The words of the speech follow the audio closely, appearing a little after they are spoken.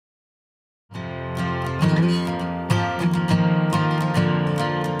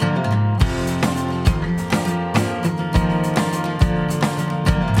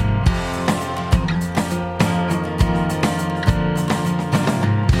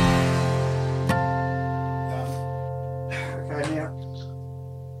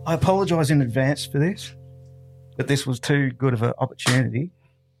I apologise in advance for this, but this was too good of an opportunity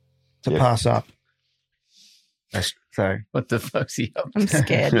to pass up. So, What the fuck's he up? I'm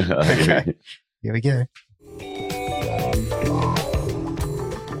scared. okay, here we go.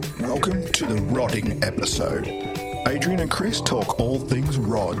 Welcome to the rodding episode. Adrian and Chris talk all things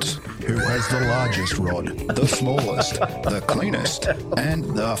rods. Who has the largest rod, the smallest, the cleanest, and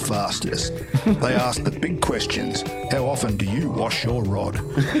the fastest? They ask the big questions. How often do you wash your rod?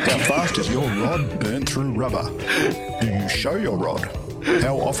 How fast does your rod burn through rubber? Do you show your rod?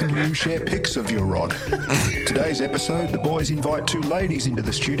 How often do you share pics of your rod? Today's episode, the boys invite two ladies into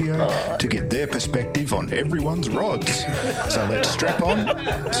the studio to get their perspective on everyone's rods. So let's strap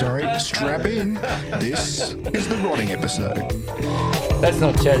in. This is the rodding episode. That's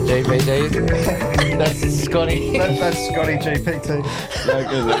not Chat GPT. That's Scotty. That's Scotty GPT.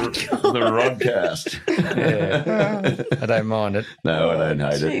 The Rodcast. Yeah. I don't mind it. No, I don't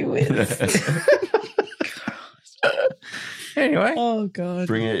hate Gee it. whiz. Anyway, Oh, God.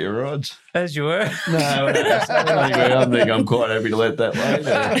 Bring out your rods. as you were. No, I think I'm quite happy to let that lay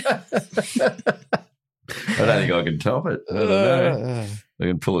there. I don't think I can top it. I don't know. I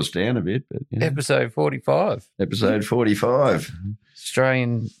can pull us down a bit, but Episode 45. Episode 45.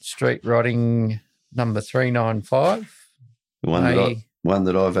 Australian Street Rodding number 395. One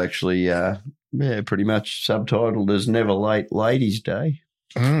that I've actually, pretty much subtitled as Never Late Ladies Day.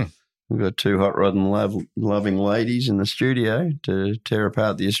 Mm. We've got two hot rod and loving ladies in the studio to tear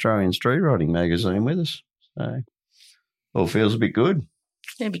apart the Australian Street Rodding magazine with us. So, all feels a bit good.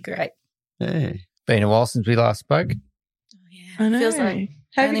 It'd be great. Yeah. Been a while since we last spoke. I know. Feels like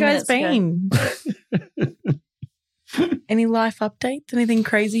How have you 20 guys minutes been? Any life updates? Anything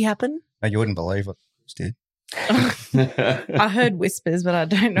crazy happen? Oh, you wouldn't believe what I just did. I heard whispers, but I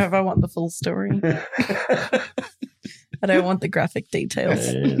don't know if I want the full story. I don't want the graphic details.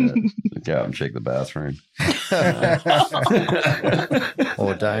 Go out and check the bathroom.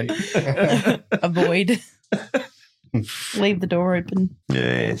 Or don't. Avoid. Leave the door open.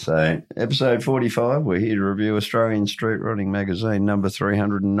 Yeah, so episode 45, we're here to review Australian Street Rodding magazine number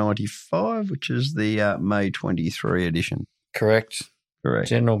 395, which is the May 23 edition. Correct.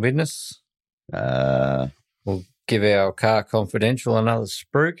 General business. We'll give our car confidential another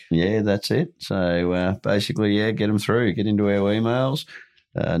spruik. Yeah, that's it. So basically, get them through. Get into our emails.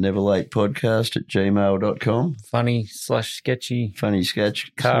 neverlatepodcast@gmail.com. Funny/sketchy. Funny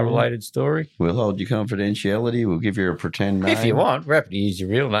sketch. Car-related story. We'll hold your confidentiality. We'll give you a pretend name. If you want. We're happy to use your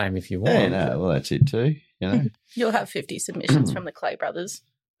real name if you want. Yeah, no, well, that's it too. You know. You'll have 50 submissions from the Clay brothers.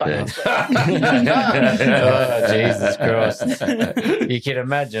 Yeah. Oh, Jesus Christ. You can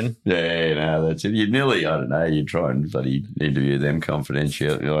imagine. Yeah, no, that's it. You nearly, I don't know, you try and bloody interview them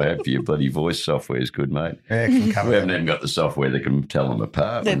confidentially. I hope your bloody voice software is good, mate. Yeah, it can cover We haven't that. even got the software that can tell them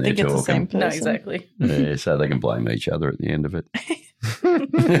apart They when they're think it's the same talking. person. No, exactly. Yeah, so they can blame each other at the end of it.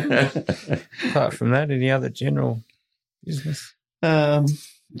 Apart from that, any other general business?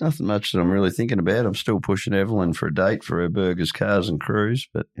 Nothing much that I'm really thinking about. I'm still pushing Evelyn for a date for her burgers, cars and crews,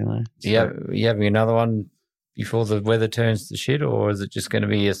 but, you know. You having another one before the weather turns to shit, or is it just going to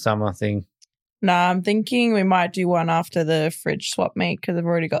be a summer thing? No, I'm thinking we might do one after the fridge swap meet because they've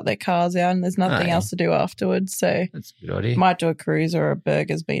already got their cars out and there's nothing yeah. else to do afterwards. So That's a good idea. might do a cruise or a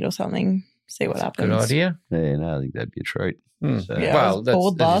burgers meet or something. See what happens. Good idea. Yeah, no, I think that'd be a treat. Mm. So, Yeah, I was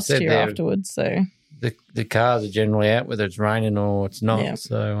bored last year afterwards. So The cars are generally out whether it's raining or it's not. Yeah.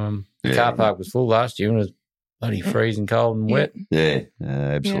 So the Yeah. car park was full last year and it was bloody freezing cold and wet. Yeah,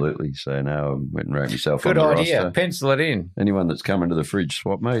 absolutely. So now I went and wrote myself Good on the idea. roster. Pencil it in. Anyone that's coming to the fridge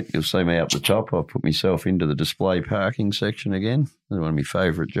swap meet, you'll see me up the top. I've put myself into the display parking section again. That's one of my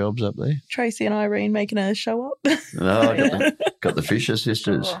favourite jobs up there. Tracy and Irene making a show up. No, I got the Fisher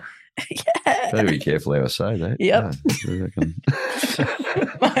sisters. Oh. Yeah. Better be careful how I say that. Yep. No.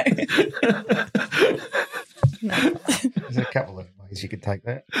 There's a couple of ways you could take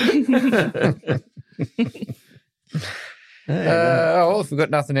that. Well, if we've got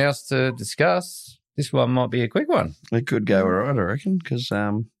nothing else to discuss, this one might be a quick one. It could go all right, I reckon, because,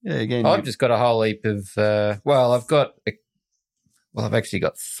 again... I've just got a whole heap of, I've actually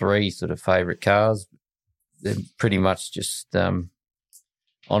got three sort of favourite cars. They're pretty much just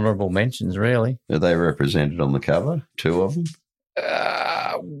honourable mentions, really. Are they represented on the cover? Two of them?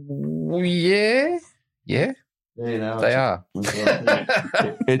 Yeah. They are.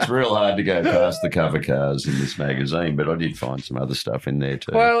 It's real hard to go past the cover cars in this magazine, but I did find some other stuff in there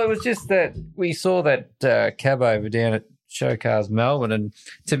too. Well, it was just that we saw that cab over down at Show Cars Melbourne, and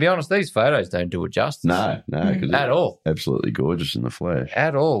to be honest, these photos don't do it justice. No, 'cause At all. Absolutely gorgeous in the flesh.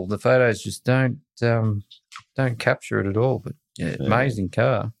 At all. The photos just don't capture it at all. But yeah, amazing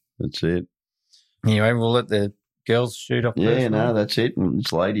car. That's it. Anyway, we'll let the girls shoot off. Yeah, first, no, will that's it. And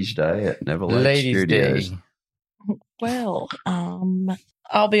it's Ladies' Day at Never we? Late Ladies' Studios. Day. Well,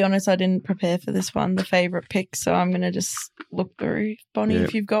 I'll be honest, I didn't prepare for this one, the favourite pick, so I'm going to just look through. Bonnie, Yeah.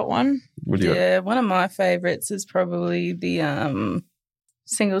 if you've got one. What do you got? Yeah, one of my favourites is probably the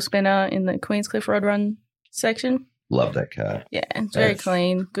single spinner in the Queenscliff Rod Run section. Love that car. Yeah, it's very That's-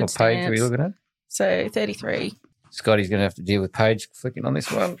 clean, good What page are we stance. looking at? So 33. Scotty's going to have to deal with page flicking on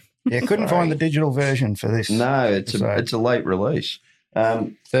this one. Yeah, couldn't find the digital version for this. No, it's So- a late release.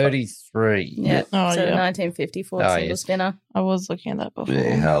 33. Yeah, Oh, so yeah. 1954 Oh, single yes. spinner. I was looking at that before.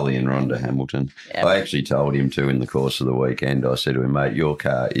 Yeah, Harley and Rhonda Hamilton. Yeah. I actually told him to in the course of the weekend. I said to him, mate, your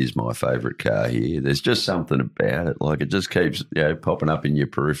car is my favourite car here. There's just something about it. Like, it just keeps, popping up in your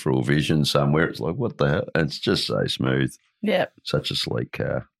peripheral vision somewhere. It's like, what the hell? And it's just so smooth. Yeah. Such a sleek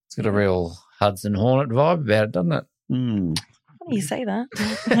car. It's got a real Hudson Hornet vibe about it, doesn't it? Mm. Funny you say that.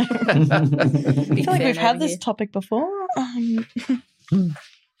 Big I feel like fan we've had over this here. topic before.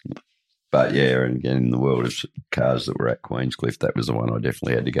 But yeah, and again, in the world of cars that were at Queenscliff, that was the one I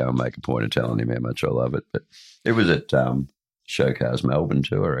definitely had to go and make a point of telling him how much I love it. But it was at Show Cars Melbourne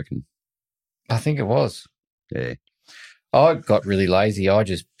too, I reckon. I think it was. Yeah. I got really lazy. I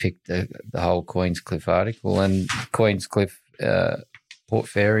just picked the whole Queenscliff article and Queenscliff Port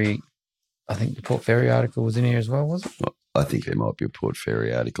Fairy. I think the Port Fairy article was in here as well, was it? I think there might be a Port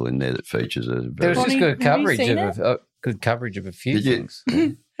Fairy article in there that features a There was very... just Bonnie, good have you coverage seen of good coverage of a few Did you? things.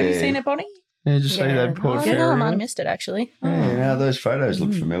 Have you seen it, Bonnie? Yeah, just see that Port I Fairy. don't know, I might have one? missed it actually. Yeah, now those photos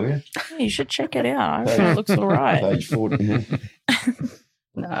look familiar. Yeah, you should check it out. I reckon it looks all right. Page 40.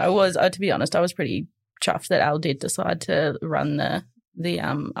 No, I was, to be honest, I was pretty chuffed that Al did decide to run the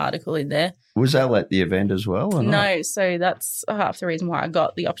article in there. Was Al at the event as well? Or not? No, so that's half the reason why I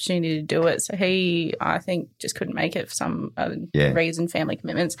got the opportunity to do it. So he, I think, just couldn't make it for some reason, family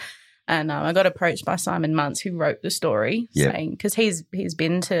commitments. And I got approached by Simon Muntz, who wrote the story, saying, because he's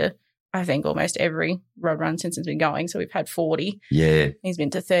been to, I think, almost every rod run since it's been going. So we've had 40. Yeah. He's been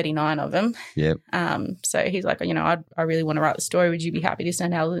to 39 of them. Yep. So he's like, I really want to write the story. Would you be happy to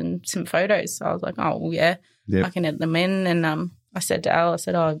send Alan some photos? So I was like, oh, well, yeah, Yep. I can edit them in. And I said to Al,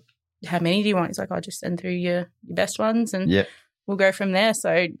 oh, how many do you want? He's like, I'll just send through your best ones and Yep. we'll go from there.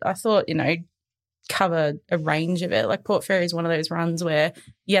 So I thought, cover a range of it. Like Port Fairy is one of those runs where,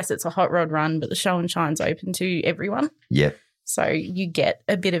 yes, it's a hot rod run, but the show and shine's open to everyone. Yep. So you get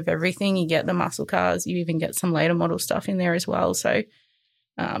a bit of everything. You get the muscle cars. You even get some later model stuff in there as well. So,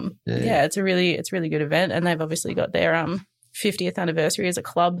 it's a really good event. And they've obviously got their 50th anniversary as a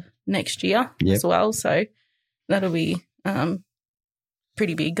club next year as well. So that'll be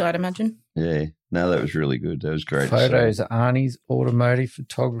pretty big, I'd imagine. Yeah. No, that was really good. That was great. to see. Photos of Arnie's automotive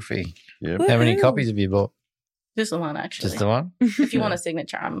photography. Yep. How many Woohoo. copies have you bought? Just the one, actually. Just the one? If you want a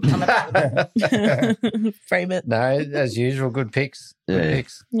signature, I'm available. Frame it. No, as usual, good picks. Good Yeah.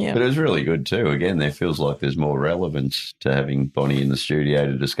 picks. Yeah. But it was really good too. Again, there feels like there's more relevance to having Bonnie in the studio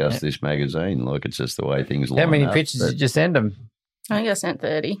to discuss this magazine. Like, it's just the way things line How many up. pictures But- did you send them? I think I sent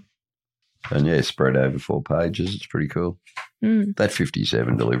 30. And yeah, spread over 4 pages. It's pretty cool. Mm. That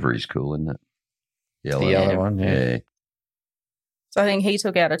 57 delivery is cool, isn't it? Yellow. The yellow one, yeah. So I think he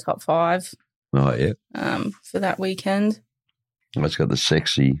took out a top 5 Oh, yeah. for that weekend It's got the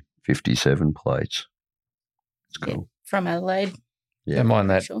sexy 57 plates. It's cool. from Adelaide. Yeah. Don't mind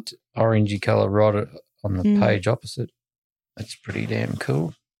that Sure. orangey colour rod on the Mm. page opposite. That's pretty damn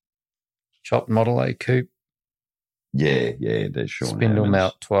cool. Chopped Model A coupe, Yeah, there's Sean spindle Hammonds.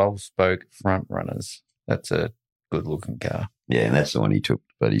 mount 12-spoke front runners. That's a good-looking car. Yeah, and that's the one he took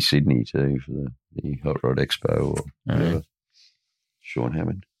Buddy Sydney to for the Hot Rod Expo or whatever. Sean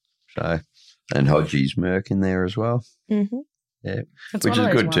Hammond. So, and Hodgie's Merc in there as well. Mm-hmm. Yeah, It's which one is of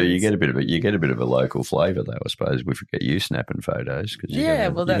those good too. You ones- get a bit of a local flavour though, I suppose. If we get you snapping photos because Yeah,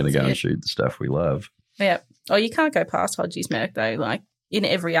 well, you're going to that's go and it. shoot the stuff we love. Yeah. Oh, you can't go past Hodgie's Merc though. Like in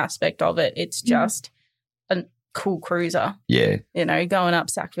every aspect of it, it's just a cool cruiser. Yeah, Going up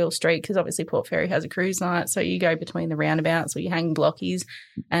Sackville Street because obviously Port Fairy has a cruise night. So you go between the roundabouts or you hang blockies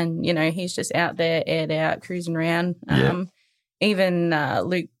and, he's just out there, aired out, cruising around. Yeah. Even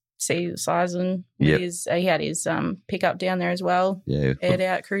Luke Seisen, Yep. he had his pickup down there as well, yeah. aired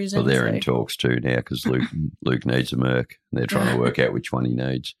out cruising. Well, they're so- in talks too now because Luke needs a Merc. And they're trying to work out which one he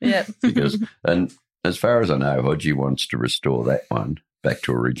needs. Yeah. And as far as I know, Hodgie wants to restore that one back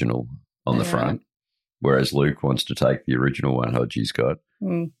to original on the Yeah. front, whereas Luke wants to take the original one Hodgie's got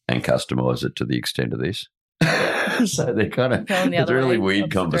Mm. and customise it to the extent of this. So they're kind of, Going the it's other really way,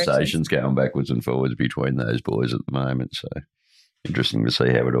 weird opposite conversations going backwards and forwards between those boys at the moment. So interesting to see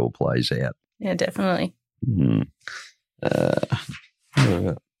how it all plays out. Yeah, definitely. Mhm.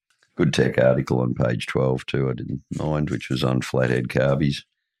 good tech article on page 12 too, I didn't mind, which was on flathead carbies,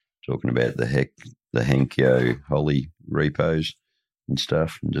 talking about the Henkyo Holly repos and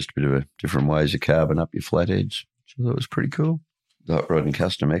stuff, and just a bit of a different ways of carbon up your flatheads. So that was pretty cool. The Hot Rod and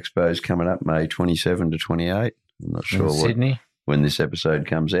Custom Expo is coming up May 27 to 28. I'm not sure Sydney. When this episode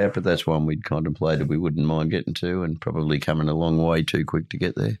comes out, but that's one we'd contemplated we wouldn't mind getting to, and probably coming a long way too quick to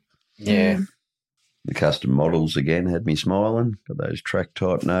get there. Yeah. The custom models again had me smiling. Got those track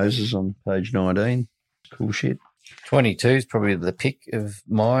type noses on page 19. Cool shit. 22 is probably the pick of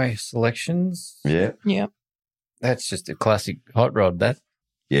my selections. Yeah. Yep. That's just a classic hot rod, that.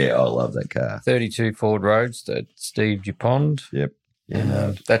 Yeah, I love that car. 32 Ford Roadster, Steve Dupont. Yep.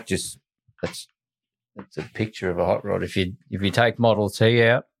 Yeah. That's a picture of a hot rod. If you take Model T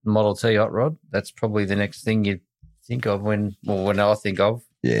out, Model T hot rod, that's probably the next thing you think of when I think of.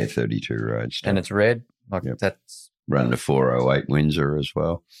 Yeah, 32 Roadster. And it's red. Like that's running a 408 Windsor as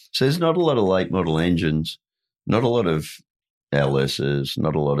well. So there's not a lot of late model engines, not a lot of LSs,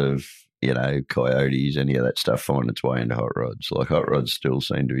 not a lot of, Coyotes, any of that stuff find its way into hot rods. Like hot rods still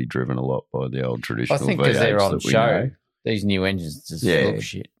seem to be driven a lot by the old traditional I think V8s because they're on that we show. know. These new engines just look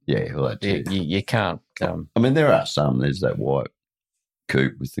shit. Yeah, well, that's it. You can't. I mean, there are some. There's that white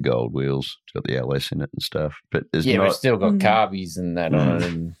coupe with the gold wheels. It's got the LS in it and stuff. But there's but not. it's still got carbies and that on it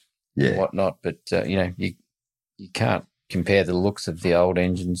and whatnot. But, you can't compare the looks of the old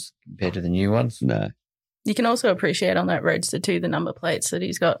engines compared to the new ones. No. You can also appreciate on that Roadster too the number plates that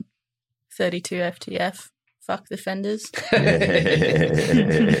he's got 32 FTF. Fuck the fenders.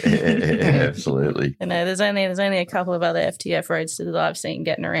 Absolutely. There's only a couple of other FTF Roadsters that I've seen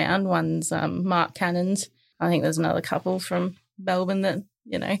getting around. One's Mark Cannon's. I think there's another couple from Melbourne that,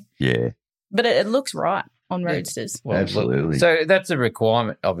 Yeah. But it looks right on Roadsters. Well, absolutely. So that's a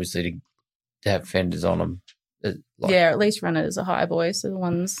requirement, obviously, to have fenders on them. At least run it as a high boy. So the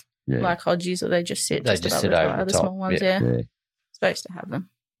ones like Hodges, or they just sit over the top. small ones. Yeah. Supposed to have them.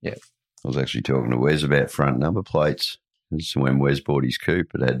 Yeah. I was actually talking to Wes about front number plates. So when Wes bought his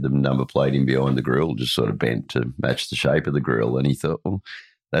coupe, it had the number plate in behind the grille, just sort of bent to match the shape of the grille. And he thought, well,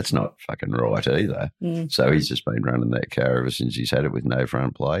 that's not fucking right either. So he's just been running that car ever since he's had it with no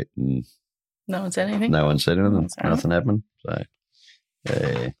front plate. And no one said anything? No one said anything. Nothing happened. So,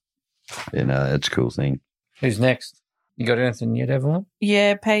 it's a cool thing. Who's next? You got anything yet, Evelyn?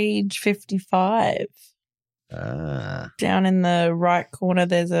 Yeah, page 55. Down in the right corner,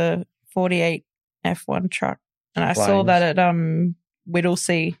 there's a 48 F1 truck. And I saw that at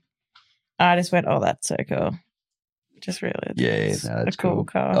Whittlesea. I just went, oh, that's so cool. Just really, that's a cool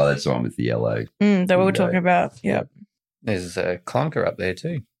car. Oh, that's the one with the yellow. That we were talking about. Yep. There's a clunker up there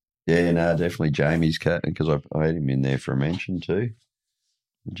too. Yeah, definitely Jamie's cat, because I had him in there for a mention too.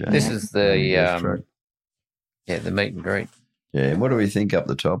 This is the the meet and greet. Yeah, and what do we think up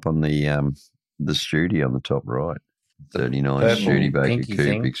the top on the Studi on the top right? 39 Studi Baker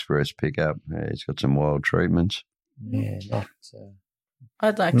Coupe Express pickup. Yeah, it's got some wild treatments. Yeah, not.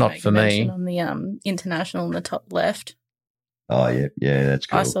 I'd like not to make for a mention me. on the International in the top left. Oh, yeah, that's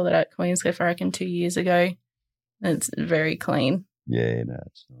cool. I saw that at Queenscliff, I reckon, 2 years ago. It's very clean. Yeah,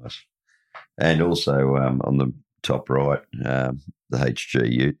 it's nice. And also on the top right, the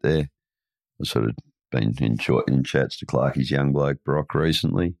HG Ute there. I've sort of been in chats to Clarkie's young bloke, Brock,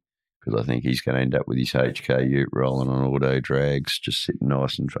 recently, because I think he's going to end up with his HK Ute rolling on auto drags, just sitting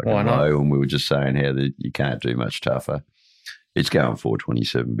nice and fucking low. And we were just saying how that you can't do much tougher. It's going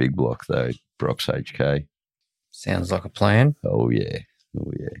 427 big block, though, Brock's HK. Sounds like a plan. Oh, yeah.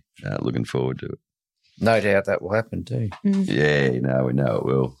 Looking forward to it. No doubt that will happen too. Yeah, we know it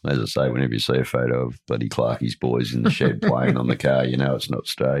will. As I say, whenever you see a photo of bloody Clarkie's boys in the shed playing on the car, it's not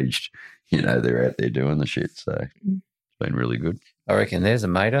staged. They're out there doing the shit. So it's been really good. I reckon there's a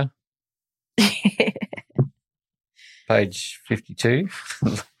mater. Page 52.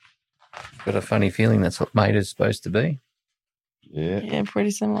 Got a funny feeling that's what mater's supposed to be. Yeah,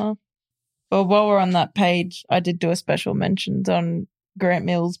 pretty similar. Well, while we're on that page, I did do a special mentions on Grant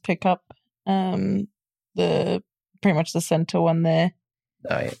Mills pickup. The pretty much the centre one there.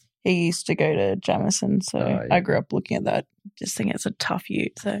 Oh, yeah. He used to go to Jamison, so I grew up looking at that, just thinking it's a tough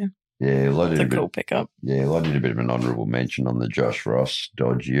ute. So it's a cool pickup. Yeah, well, I did a bit of an honourable mention on the Josh Ross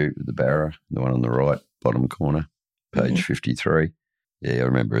Dodge ute with the Barra, the one on the right bottom corner, page 53. Yeah, I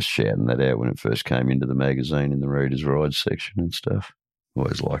remember us shouting that out when it first came into the magazine in the Reader's Ride section and stuff.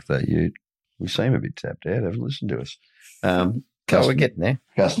 Always liked that ute. We seem a bit tapped out. Have a listen to us. We're getting there.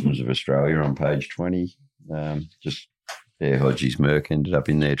 Customers of Australia on page 20. Hodgie's Merc ended up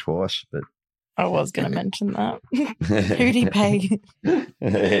in there twice, but I was going to mention that. Who'd he pay?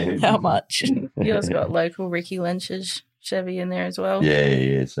 How much? You also got local Ricky Lynch's Chevy in there as well.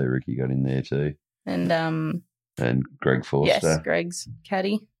 Yeah. So Ricky got in there too. And Greg Forster. Yes, Greg's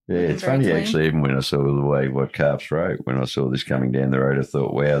caddy. Yeah, it's funny clean. actually, even when I saw the way what Carps wrote, when I saw this coming down the road, I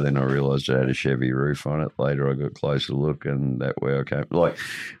thought, wow, then I realised it had a Chevy roof on it. Later I got a closer look and that way I came. Like,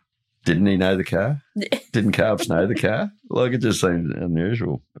 didn't he know the car? Didn't Carps know the car? Like, it just seemed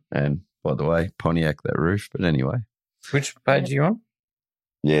unusual. And by the way, Pontiac, that roof. But anyway. Which page are you on?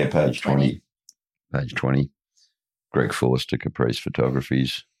 Yeah, page 20. Page 20. Greg Forster, Caprice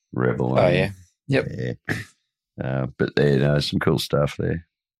Photography's Rebel. Oh, yeah. Yep. Yeah. But there's some cool stuff there.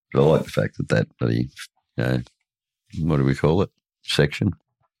 But I like the fact that bloody, what do we call it? Section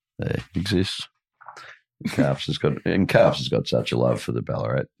exists. Carps has got such a love for the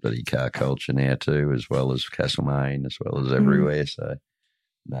Ballarat bloody car culture now too, as well as Castlemaine, as well as everywhere. So,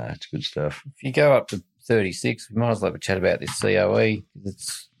 it's good stuff. If you go up to 36, we might as well have a chat about this COE.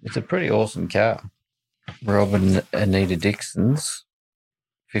 It's a pretty awesome car. Rob and Anita Dixon's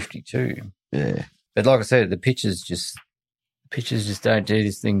 52. Yeah. But like I said, the pictures just don't do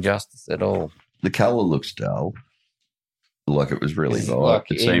this thing justice at all. The colour looks dull. Like it was really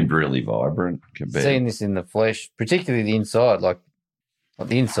it seemed really vibrant. Seeing this in the flesh, particularly the inside, like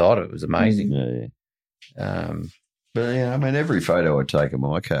the inside of it was amazing. Yeah. But I mean, every photo I take of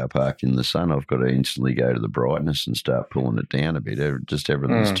my car parked in the sun, I've got to instantly go to the brightness and start pulling it down a bit. Just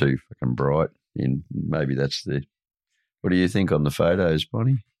everything's too fucking bright. And maybe that's the. What do you think on the photos,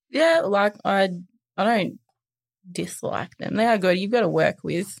 Bonnie? Yeah, like I don't dislike them. They are good. You've got to work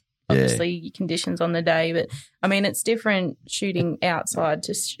with obviously conditions on the day, but I mean it's different shooting outside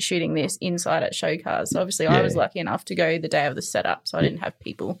to shooting this inside at show cars. So obviously I was lucky enough to go the day of the setup, so I didn't have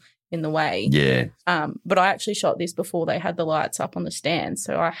people in the way. Yeah. But I actually shot this before they had the lights up on the stand,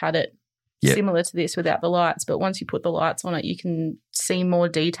 so I had it similar to this without the lights. But once you put the lights on it, you can see more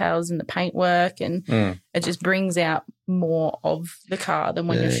details in the paintwork, and it just brings out more of the car than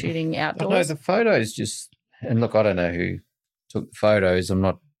when you're shooting outdoors. No, the photos just, and look, I don't know who took the photos. I'm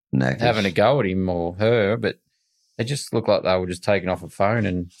not having a go at him or her, but they just look like they were just taken off a phone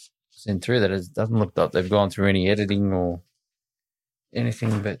and sent through. That it doesn't look like they've gone through any editing or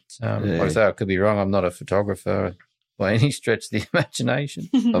anything. But like I say, I could be wrong. I'm not a photographer by any stretch of the imagination.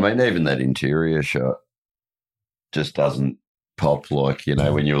 I mean, even that interior shot just doesn't pop like,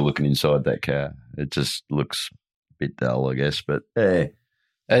 when you're looking inside that car. It just looks a bit dull, I guess. But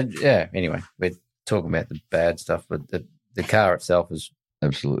anyway, we're talking about the bad stuff, but the car itself is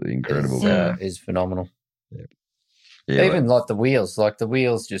absolutely incredible. Is phenomenal. Yeah, even like the wheels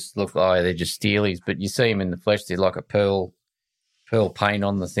just look like they're just steelies, but you see them in the flesh, they're like a pearl paint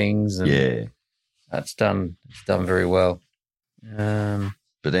on the things. And it's done very well.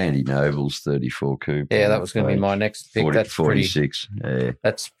 But Andy Noble's 34 coupe. Yeah, that was going to be my next pick. That's 46.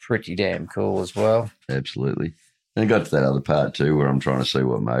 That's pretty damn cool as well. Absolutely. And I got to that other part too where I'm trying to see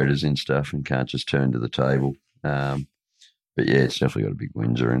what motor's in stuff and can't just turn to the table. But yeah, it's definitely got a big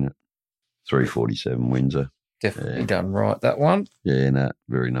Windsor in it. 347 Windsor. Definitely done right, that one. Yeah,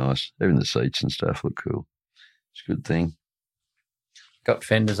 very nice. Even the seats and stuff look cool. It's a good thing. Got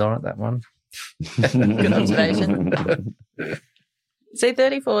fenders on it, that one. Good observation. See,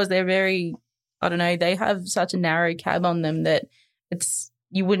 34s, they're very, I don't know, they have such a narrow cab on them that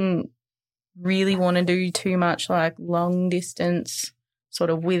you wouldn't really want to do too much like long distance sort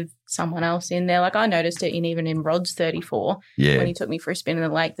of with someone else in there. Like I noticed it even in Rod's 34 when he took me for a spin in the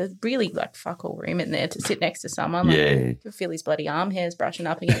lake. There's really like fuck all room in there to sit next to someone. Like, you could feel his bloody arm hairs brushing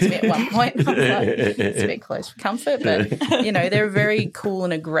up against me at one point. I'm like, it's a bit close for comfort, but they're a very cool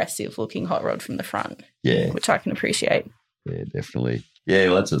and aggressive looking hot rod from the front, which I can appreciate. Yeah, definitely. Yeah,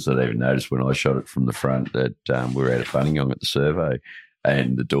 well, that's what I even noticed when I shot it from the front that we were out of Funningham at the survey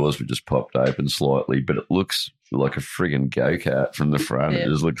and the doors were just popped open slightly, but it looks like a friggin' go-kart from the front. It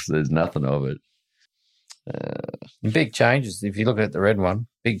just looks, there's nothing of it. Big changes. If you look at the red one,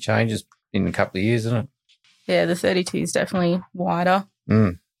 big changes in a couple of years, isn't it? Yeah, the 32 is definitely wider.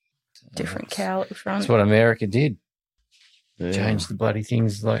 Different cowl at the front. That's what America did. Changed the bloody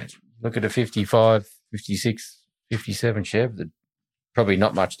things. Like, look at a 55, 56, 57 Chev. That probably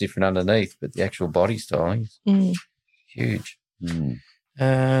not much different underneath, but the actual body styling is huge.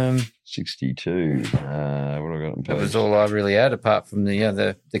 62. What have I got in That was all I really had, apart from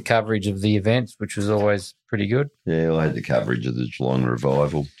the coverage of the events, which was always pretty good. Yeah, I had the coverage of the Geelong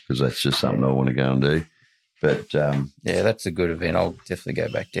Revival because that's just something I want to go and do. But that's a good event. I'll definitely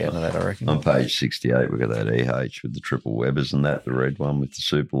go back down to that, I reckon. On page 68, we've got that EH with the triple Webbers and that, the red one with the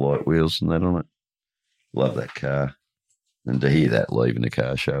super light wheels and that on it. Love that car. And to hear that leaving the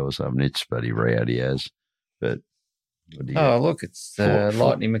car show or something, it's bloody rowdy as. But Oh, look, it's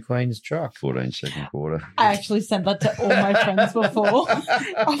Lightning McQueen's truck. 14-second quarter. I actually sent that to all my friends before.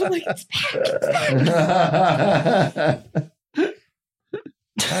 I was like, it's back.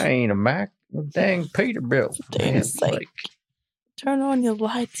 I ain't a Mac. Well, dang Peterbilt. Dang sake. Turn on your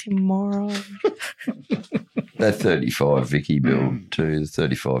lights tomorrow. That 35 Vicky build too, the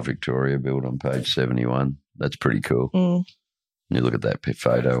 35 Victoria build on page 71. That's pretty cool. You look at that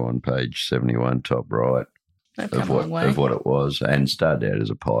photo on page 71, top right, of what it was, and started out as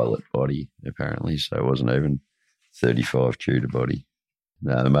a pilot body, apparently, so it wasn't even 35 Tudor body.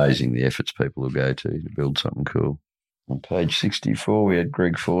 No, amazing the efforts people will go to build something cool. On page 64, we had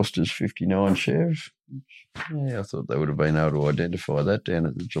Greg Forster's 59 Chev. Yeah, I thought they would have been able to identify that down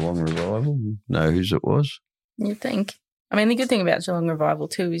at the Geelong Revival and know whose it was. You'd think. I mean, the good thing about Geelong Revival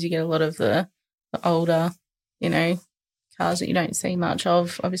too is you get a lot of the older, cars that you don't see much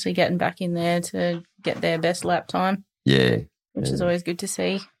of, obviously getting back in there to get their best lap time. Yeah. Which is always good to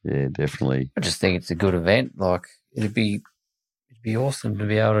see. Yeah, definitely. I just think it's a good event. Like, it'd be awesome to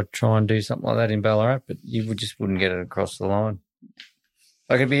be able to try and do something like that in Ballarat, but you just wouldn't get it across the line.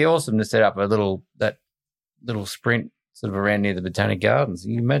 Like, it'd be awesome to set up a little sprint sort of around near the Botanic Gardens.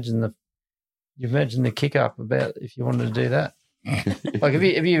 You imagine the kick up about if you wanted to do that. Like, have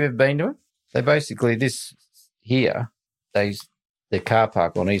you ever been to it? They basically, this here, the car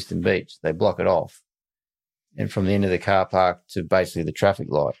park on Eastern Beach, they block it off. And from the end of the car park to basically the traffic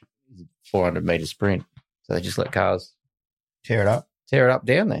light, 400-metre sprint. So they just let cars tear it up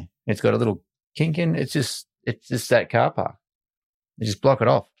down there. It's got a little kink in. It's just that car park. They just block it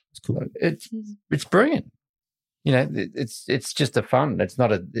off. It's cool. It's brilliant. It's just a fun. It's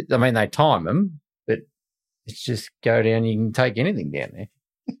not they time them, but it's just go down. You can take anything down there.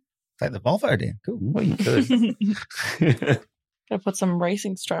 Take the Volvo down. Cool. Well, you could. Gotta put some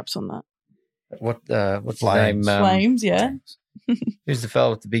racing straps on that. What's the name? Flames, yeah. Who's the fellow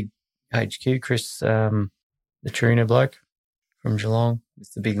with the big HQ? Chris, the tuner bloke from Geelong.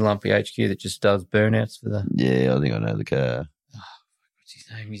 It's the big lumpy HQ that just does burnouts for the... Yeah, I think I know the car. What's his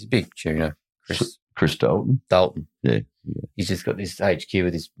name? He's a big tuner. Chris Dalton. Dalton. Yeah. He's just got this HQ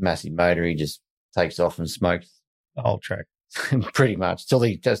with this massive motor. He just takes off and smokes the whole track. Pretty much. Till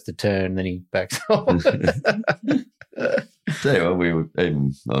he does the turn, then he backs off. Tell you what, we were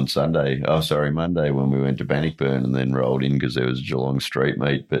even on Monday when we went to Bannockburn and then rolled in because there was a Geelong street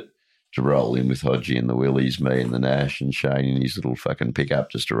meet, but to roll in with Hodgie and the Willies, me and the Nash and Shane in his little fucking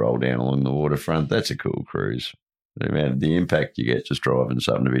pickup just to roll down along the waterfront, that's a cool cruise. The impact you get just driving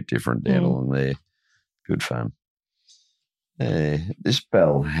something a bit different down along there. Good fun. This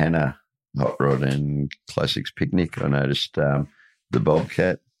Bell Hannah Hot Rod and Classics Picnic, I noticed the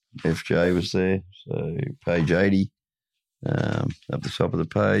Bobcat FJ was there, so page 80 up the top of the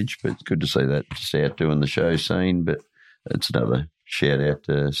page, but it's good to see that just out doing the show scene. But it's another shout out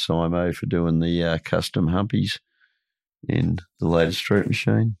to Simo for doing the custom humpies in the latest street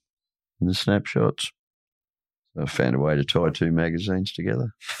machine and the snapshots. So I found a way to tie two magazines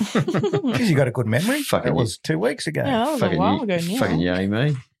together. Because you got a good memory. It was 2 weeks ago. Yeah, that was a while ago now. Fucking yay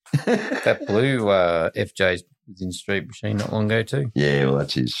me. That blue FJ was in Street Machine not long ago too. Yeah, well,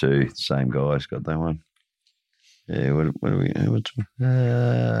 that's his too. Same guy's got that one. Yeah, what do we?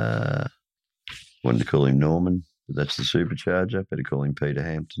 Wanted to call him Norman, but that's the supercharger. Better call him Peter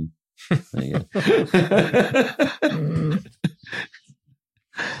Hampton. There you go.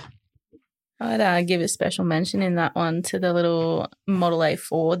 I'd give a special mention in that one to the little Model A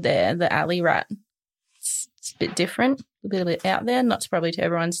Ford there, the Alley Rat. It's a bit different, a little bit out there, not probably to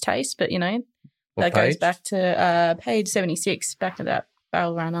everyone's taste, but, that goes back to page 76, back to that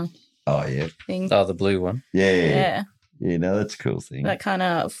barrel runner. Oh, yeah. Thing. Oh, the blue one. Yeah. Yeah, no, that's a cool thing. That kind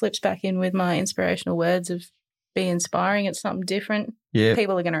of flips back in with my inspirational words of be inspiring. It's something different. Yeah.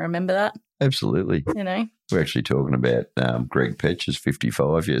 People are going to remember that. Absolutely. We're actually talking about Greg Petch's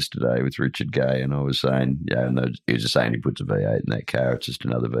 55 yesterday with Richard Gay, and I was saying, and he was just saying he puts a V8 in that car. It's just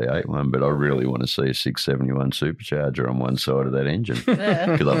another V8 one, but I really want to see a 671 supercharger on one side of that engine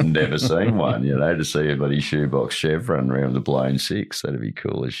because I've never seen one, to see a bloody shoebox Chev run around the blown six. That'd be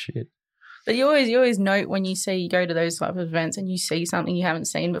cool as shit. But you always note when you go to those type of events and you see something you haven't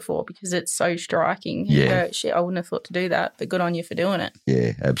seen before because it's so striking. You go, shit, I wouldn't have thought to do that, but good on you for doing it.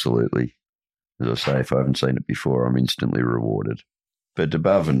 Yeah, absolutely. As I say, if I haven't seen it before, I'm instantly rewarded. But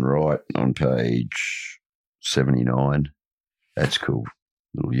above and right on page 79, that's cool.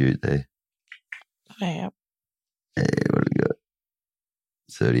 Little ute there. Yeah. Yeah, what have we got?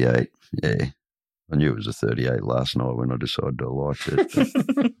 38, yeah. I knew it was a 38 last night when I decided I liked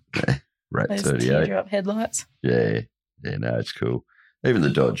it. Rat those 38. teardrop headlights. Yeah, no, it's cool. Even the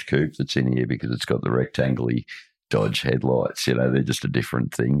Dodge Coupe that's in here because it's got the rectangular Dodge headlights. They're just a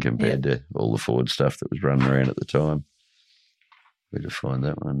different thing compared to all the Ford stuff that was running around at the time. Where to find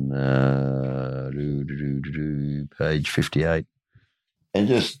that one? Page 58. And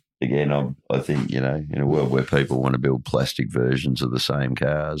just, again, I think, in a world where people want to build plastic versions of the same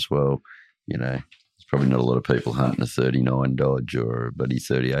cars, well, there's probably not a lot of people hunting a 39 Dodge or a bloody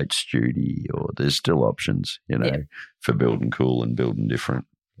 38 Studi, or there's still options, for building cool and building different.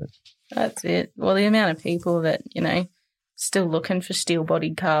 That's it. Well, the amount of people that, still looking for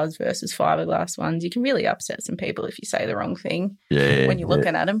steel-bodied cars versus fiberglass ones, you can really upset some people if you say the wrong thing when you're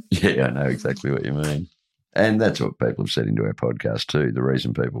looking at them. Yeah, I know exactly what you mean. And that's what people have said into our podcast too. The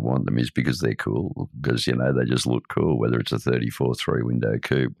reason people want them is because they're cool, because, they just look cool, whether it's a 34 three-window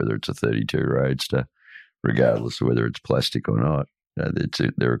coupe, whether it's a 32 Roadster, regardless of whether it's plastic or not.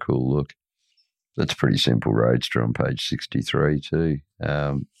 They're a cool look. That's a pretty simple Roadster on page 63 too.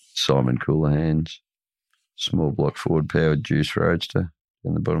 Simon Coolahan's small block Ford powered juice Roadster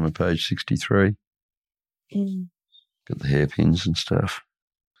in the bottom of page 63. Got the hairpins and stuff.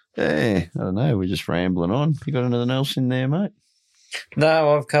 Yeah, I don't know. We're just rambling on. You got anything else in there, mate?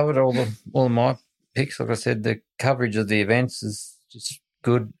 No, I've covered all of my picks. Like I said, the coverage of the events is just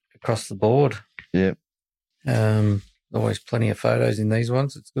good across the board. Yep. Always plenty of photos in these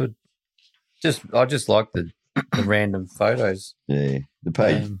ones. It's good. I just like the random photos. Yeah. The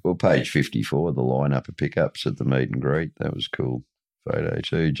page, page 54, the lineup of pickups at the meet and greet. That was cool photo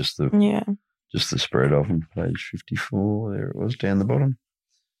too. Just the spread of them. Page 54, there it was down the bottom.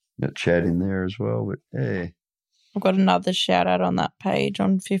 Got Chad in there as well, but yeah. I've got another shout out on that page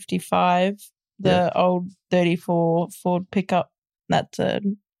on 55. The old 34 Ford pickup. That's a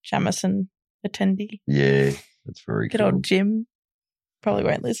Jamison attendee. Yeah, that's very Good cool. old Jim. Probably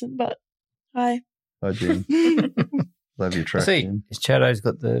won't listen, but hi. Hi, Jim. Love your truck, See, Jim. his Chaddo's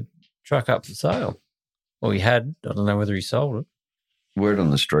got the truck up for sale. Well, he had. I don't know whether he sold it. Word on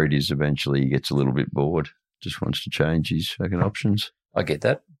the street is eventually he gets a little bit bored, just wants to change his fucking options. I get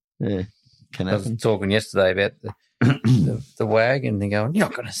that. Yeah, can I was happen. talking yesterday about the wagon. They're going, "You're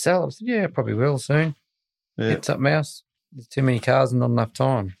not going to sell it." I said, "Yeah, probably will soon. Yeah. Get something else. There's too many cars and not enough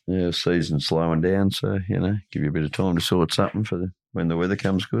time." Yeah, season's slowing down, so, give you a bit of time to sort something for when the weather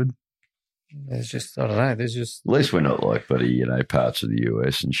comes good. There's just, I don't know, there's just... At least we're not like, buddy, parts of the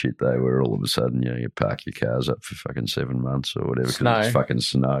US and shit, though, where all of a sudden, you park your cars up for fucking 7 months or whatever because it's fucking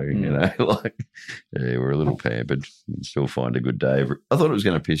snow, we're a little pampered. You can still find a good day. I thought it was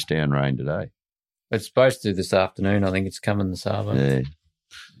going to piss down rain today. It's supposed to this afternoon. I think it's coming this afternoon. Yeah.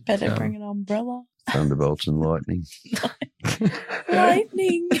 Better bring an umbrella. Thunderbolts and lightning.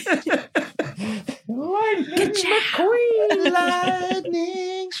 Lightning. Lightning McQueen,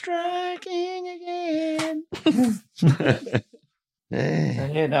 lightning striking again.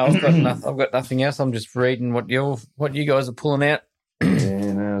 Yeah, no, I've got nothing else. I'm just reading what you guys are pulling out.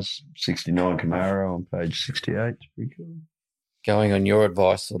 Yeah, no, it's 69 Camaro on page 68. It's pretty cool. Going on your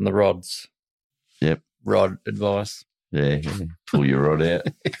advice on the rods. Yep. Rod advice. Yeah. Pull your rod out.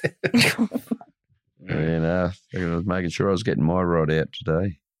 I was making sure I was getting my rod out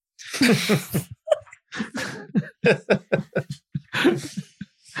today.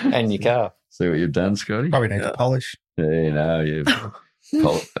 And your car. See what you've done, Scotty? Probably need to polish. Yeah,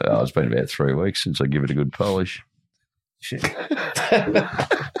 it's been about 3 weeks since I give it a good polish. Shit.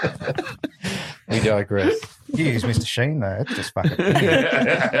 We digress. You use Mr. Sheen, though. It's just fucking...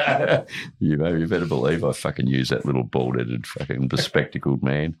 You better believe I fucking use that little bald-headed fucking bespectacled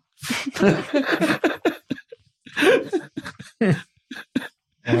man.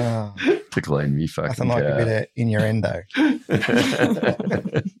 To clean me fucking nothing like a bit of innuendo.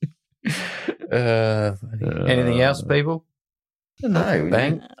 Anything else, people? No.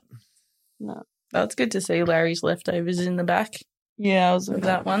 Bang. No. Oh, it's good to see Larry's leftovers in the back. Yeah, I was with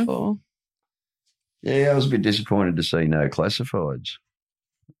that one. Before. Yeah, I was a bit disappointed to see no classifieds.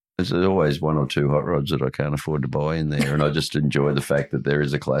 There's always one or two hot rods that I can't afford to buy in there, and I just enjoy the fact that there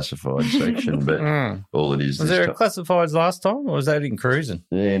is a classified section, but all it is... Was there a classifieds last time, or was that in cruising?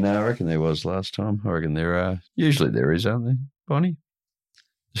 Yeah, no, I reckon there was last time. I reckon there are. Usually there is, aren't there, Bonnie?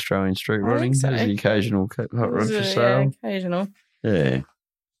 Australian street rodding. So. There's the occasional hot rod for sale. Yeah, occasional. Yeah.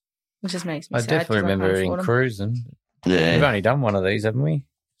 It just makes me I sad. definitely remember it in cruising. Yeah. We've only done one of these, haven't we?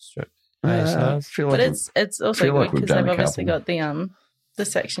 I feel like it's also good because they've obviously got the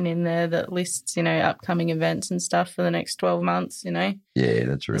section in there that lists, upcoming events and stuff for the next 12 months, Yeah,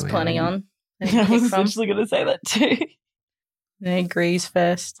 that's really... There's plenty on. I was actually going to say that too. Grease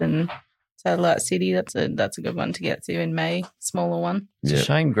Fest and Satellite City, that's a good one to get to in May, smaller one. It's a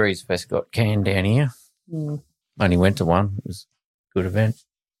shame Grease Fest got canned down here. Only went to one. It was a good event.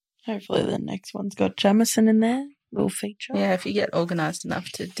 Hopefully the next one's got Jamison in there. little feature. Yeah, if you get organised enough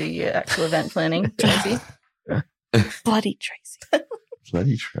to do your actual event planning, Tracy. Bloody Tracy.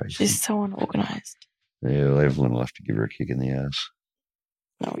 Bloody Tracy. She's so unorganised. Yeah, well, Evelyn will have to give her a kick in the ass.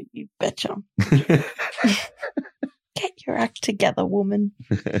 No, you betcha. Get your act together, woman.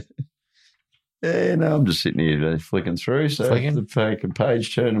 Yeah, no, I'm just sitting here flicking through. So if the fucking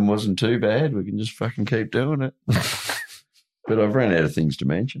page turning wasn't too bad, we can just fucking keep doing it. But I've run out of things to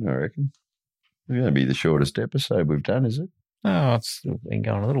mention, I reckon. It's going to be the shortest episode we've done, is it? Oh, it's been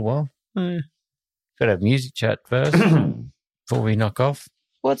going a little while. Yeah. Got to have music chat first before we knock off.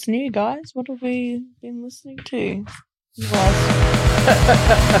 What's new, guys? What have we been listening to?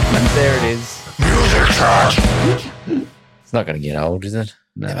 There it is. Music chat. It's not going to get old, is it?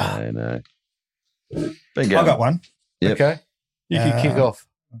 No. I got one. Yep. Okay. You can kick off.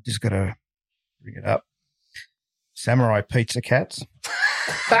 I've just got to bring it up. Samurai Pizza Cats.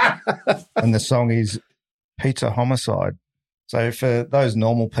 And the song is Pizza Homicide. So for those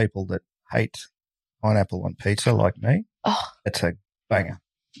normal people that hate pineapple on pizza like me, it's a banger.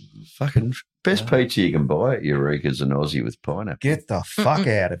 Fucking best pizza you can buy at Eureka's an Aussie with pineapple. Get the fuck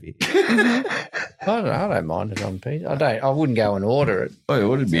out of here. I don't mind it on pizza. I wouldn't go and order it. Oh, it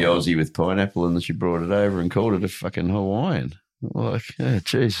would be Aussie with pineapple, and then she brought it over and called it a fucking Hawaiian. Like,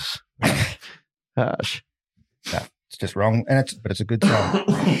 Jesus. Harsh. No, it's just wrong. But it's a good song.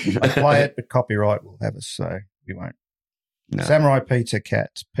 I play it, but copyright will have us, so we won't. No. Samurai Pizza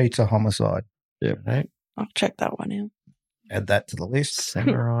Cats, Pizza Homicide. Yeah. Right. I'll check that one out. Add that to the list.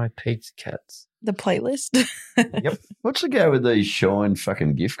 Samurai Pizza Cats. The playlist. Yep. What's the go with these Shine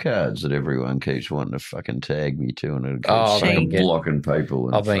fucking gift cards that everyone keeps wanting to fucking tag me to, and it keeps blocking people?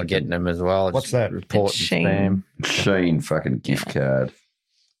 And I've been getting them as well. What's that? Report and spam. Sheen fucking gift card.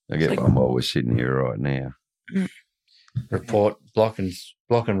 I get one while we're sitting here right now. Report, block and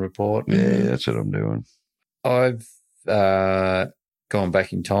report. Yeah, that's what I'm doing. I've gone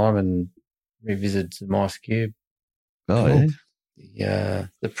back in time and revisited some Ice Cube. Oh, yeah.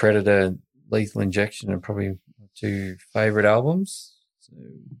 The Predator, Lethal Injection are probably my two favourite albums. So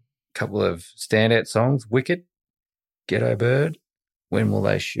a couple of standout songs, Wicked, Ghetto Bird, When Will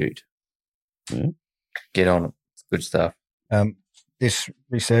They Shoot? Yeah. Get on it. It's good stuff. This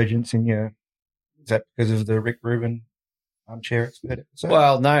resurgence in is that because of the Rick Rubin Armchair Expert episode?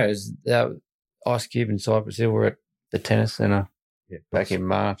 Well, no, it was, Ice Cube and Cypress Hill were at the Tennis Centre back in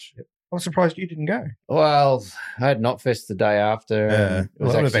March. Yep. I'm surprised you didn't go. Well, I had Knotfest the day after. That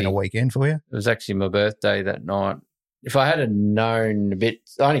would have been a weekend for you. It was actually my birthday that night. If I had known a bit,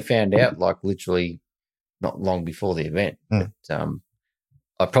 I only found out like literally not long before the event. But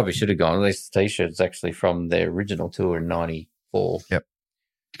I probably should have gone. At least the T-shirt's actually from their original tour in '94. Yep.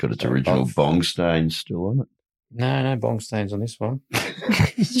 It's got its original bong stains still on it. No bong stains on this one.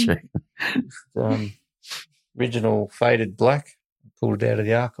 Original faded black. Pulled it out of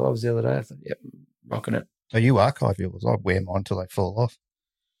the archives the other day. I thought, yep, rocking it. So you archive yours. I wear mine till they fall off.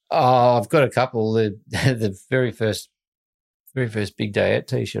 Oh, I've got a couple. The very first big day out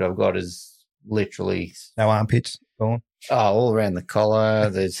T-shirt I've got is literally no armpits gone. Oh, all around the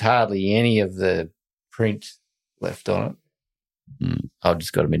collar. There's hardly any of the print left on it. I've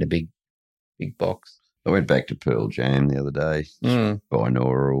just got them in a big box. I went back to Pearl Jam the other day.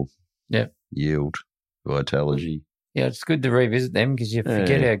 Binaural. Yep. Yield. Vitalogy. Yeah, it's good to revisit them because you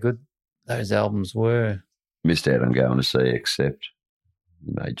forget how good those albums were. Missed out on going to see Accept.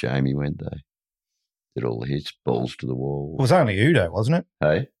 Mate, Jamie went though. Did all the hits, balls to the wall. It was only Udo, wasn't it?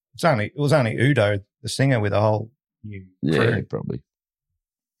 Hey? It was only Udo, the singer, with a whole new crew. Yeah, probably.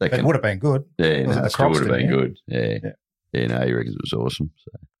 It would have been good. Yeah, no, it would have been good. Yeah, no, he reckons it was awesome.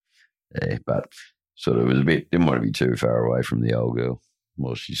 So, yeah, but sort of was a bit, didn't want to be too far away from the old girl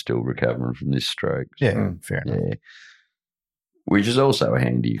while she's still recovering from this stroke. So, yeah, fair enough. Yeah. Which is also a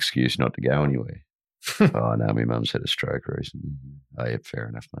handy excuse not to go anywhere. Oh, no, my mum's had a stroke recently. Oh, yeah, fair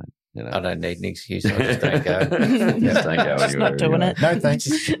enough, mate. You know. I don't need an excuse. I just don't go. Just don't go just not doing it. No,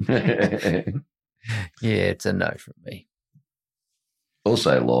 thanks. Yeah, it's a no from me.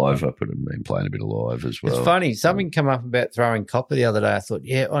 Also live, I've been playing a bit of live as well. It's funny. Something come up about Throwing Copper the other day. I thought,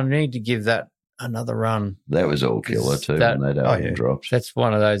 I need to give that another run. That was all killer too when that album dropped. That's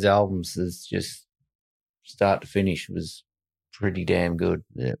one of those albums that's just start to finish was pretty damn good.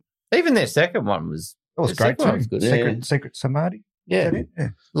 Yeah. Even their second one was great too. Was good. Secret Samadhi. Yeah.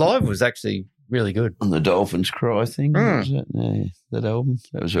 Live was actually really good. And the Dolphins Cry thing, was it? Yeah, that album.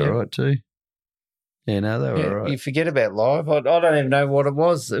 That was all right too. Yeah, no, they were all right. You forget about Live. I don't even know what it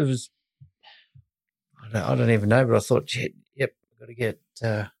was. It was, I don't even know, but I thought, I've got to get...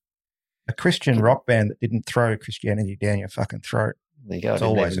 a Christian rock band that didn't throw Christianity down your fucking throat There you go. It's I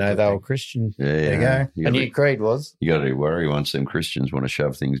didn't always even a know good they thing. were Christian. Yeah, There you go. You I got, knew Creed was. you got to worry once them Christians want to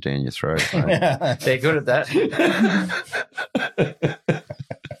shove things down your throat. Mate. They're good at that.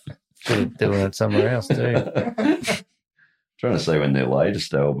 Good at doing it somewhere else too. Trying to see when their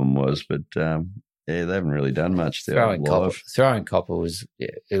latest album was, but yeah, they haven't really done much. Throwing Copper was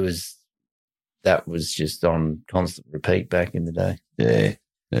that was just on constant repeat back in the day. Yeah,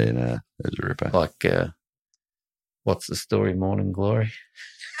 no, it was a ripper. Like, what's the story? Morning Glory.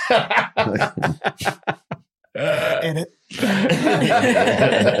 Edit.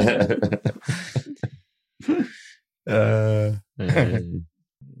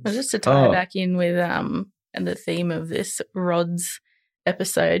 Well, just to tie back in with and the theme of this Rod's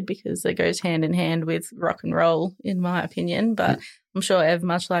episode, because it goes hand in hand with rock and roll, in my opinion. But I'm sure, Ev,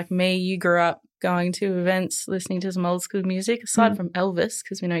 much like me, you grew up going to events, listening to some old school music. Aside from Elvis,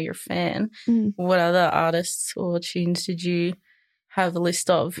 because we know you're a fan, what other artists or tunes did you have a list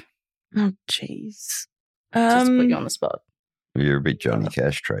of? Oh, jeez. Just to put you on the spot. You're a bit Johnny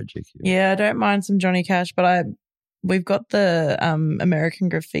Cash tragic. Yeah, I don't mind some Johnny Cash, but we've got the American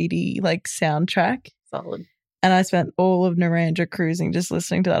Graffiti soundtrack. Solid. And I spent all of Narandra cruising just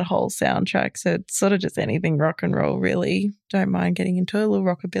listening to that whole soundtrack. So it's sort of just anything rock and roll, really. Don't mind getting into a little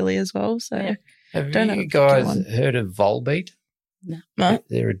rockabilly as well. So Yeah. Have you guys heard of Volbeat? No.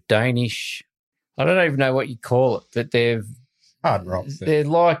 They're a Danish. I don't even know what you call it, but Hard rock. they're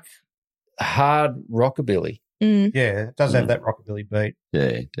like hard rockabilly. Yeah, it does have that rockabilly beat.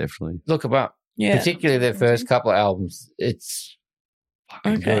 Yeah, definitely. Look them up. Yeah. Particularly their first couple of albums. It's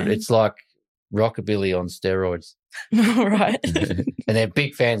fucking good. It's like rockabilly on steroids. Right. And they're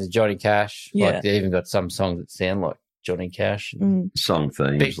big fans of Johnny Cash. Yeah. Like they even got some songs that sound like Johnny Cash. Song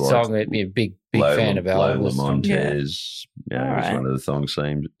themes. Big like song. Be a big Lola, fan of Lola Elvis. Montez. Yeah, was one of the song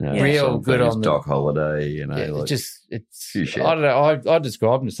themes. Real song good themes, on Doc Holiday. You know, Yeah, like, it's. few shit. I don't know. I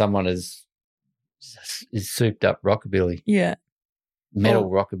describe them to someone as souped up rockabilly, Yeah. metal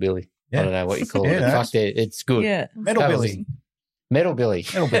rockabilly. Yeah. I don't know what you call Yeah, it. no. Fuck it, it's good. Yeah. Metal That Billy. Metal Billy.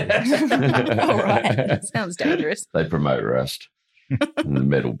 Metal Billy. All right. Sounds dangerous. they promote rust, and the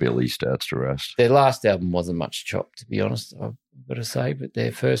metal Billy starts to rust. Their last album wasn't much chop, to be honest, I've got to say, but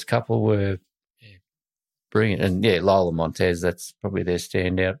their first couple were brilliant. And Lola Montez, that's probably their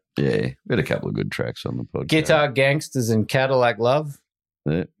standout. Yeah, we had a couple of good tracks on the podcast. Guitar Gangsters and Cadillac Love.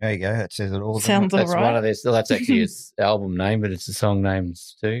 Yeah. There you go. That says it all. doesn't Sounds it? all That's right. one of their. That's actually its album name, but it's the song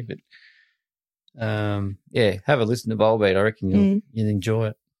names too. But have a listen to Volbeat. I reckon you'll enjoy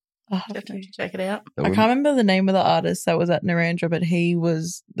it. I'll have to. Definitely check it out. I can't remember the name of the artist that was at Narandra, but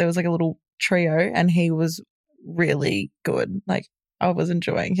there was like a little trio and he was really good. Like I was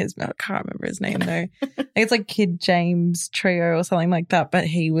enjoying his, I can't remember his name though. I think it's like Kid James Trio or something like that, but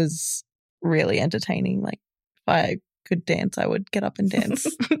he was really entertaining. Like if I could dance, I would get up and dance.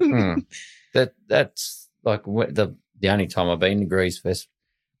 That's like the only time I've been to Grease Fest,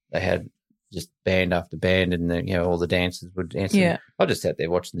 they had just band after band and then, all the dancers would dance. Yeah. I just sat there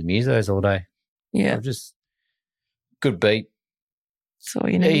watching the musos all day. Yeah. Just good beat. So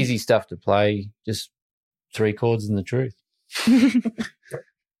you know, Easy stuff to play, just 3 chords and the truth.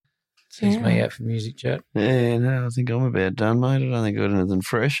 Sees me out for music chat. Yeah, no, I think I'm about done, mate. I don't think I've got anything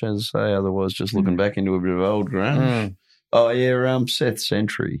fresh, as I say. Otherwise, just looking back into a bit of old grunge. Oh, yeah, Seth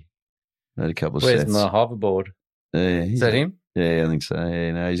Sentry. Had a couple of Where's sets. my hoverboard? Yeah, Is that him? Yeah, I think so.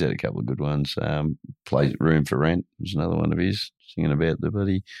 Yeah, no, he's had a couple of good ones. Plays Room for Rent was another one of his, singing about the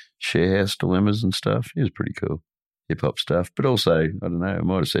bloody share house dilemmas and stuff. He was pretty cool. Hip-hop stuff. But also, I don't know, I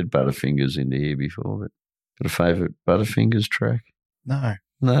might have said Butterfingers into here before, but got a favourite Butterfingers track? No.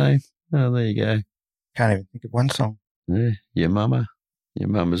 No? Oh, there you go. Can't even think of one song. Yeah, Your Mama. Your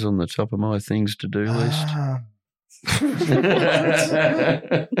Mama's on the top of my things to do list. Ah.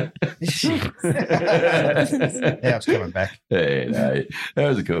 Yeah, it's coming back. Yeah, no, that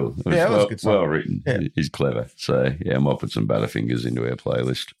was cool. It was, Yeah, it was a good song. well written. Yeah. He's clever. So, yeah, I might put some Butterfingers into our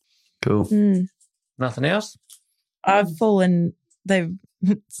playlist. Cool. Nothing else? I've fallen.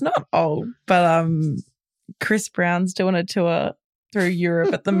 It's not old, but Chris Brown's doing a tour through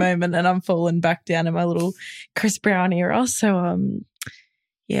Europe at the moment, and I'm falling back down in my little Chris Brown era. So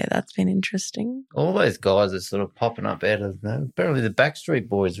yeah, that's been interesting. All those guys are sort of popping up out of apparently the Backstreet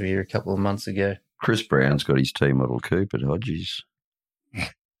Boys were here a couple of months ago. Chris Brown's got his T-model coupe at Hodges.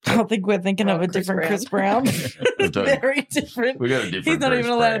 I think we're thinking of a different Chris Brown. Very different. We got a different He's not Chris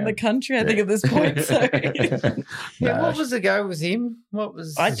even allowed in Brown. the country, I think, at this point. So Yeah, what was the go with him? What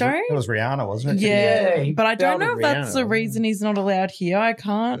was I It don't. was Rihanna, wasn't it? Yeah, he but I don't know belted if that's the Rihanna. reason he's not allowed here. I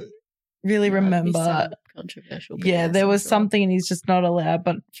can't really remember. Some controversial. Yeah, there was something and he's just not allowed.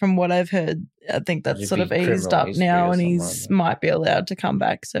 But from what I've heard, I think that's sort of eased up now and he's might be allowed to come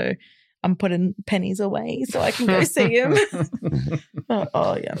back. So I'm putting pennies away so I can go see him.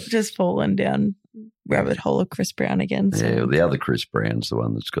 Yeah, just falling down rabbit hole of Chris Brown again. So. Yeah, well, the other Chris Brown's the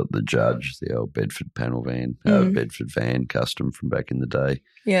one that's got the Judge, the old Bedford panel van, Bedford van custom from back in the day.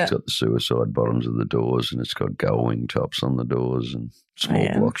 Yeah. It's got the suicide bottoms of the doors and it's got gull wing tops on the doors and small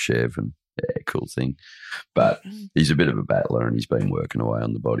block Chev and cool thing. But he's a bit of a battler and he's been working away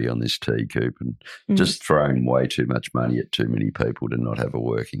on the body on this T-Coupe and just throwing way too much money at too many people to not have a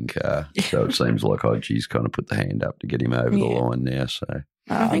working car. So it seems like IG's kind of put the hand up to get him over the line now. So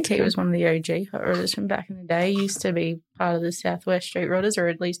I think he was one of the OG hot rodders from back in the day. He used to be part of the Southwest Street Rodders or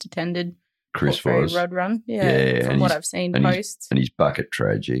at least attended Chris POort was. Fairy Rod Run. Yeah, from what I've seen posts. And he's bucket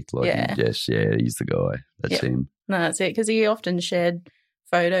tragic. He's the guy. That's him. No, that's it because he often shared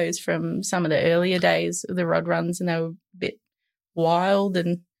photos from some of the earlier days of the rod runs and they were a bit wild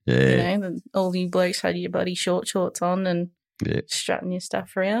and all you blokes had your bloody short shorts on and strutting your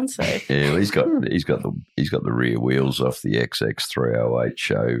stuff around. So well, he's got the rear wheels off the XX308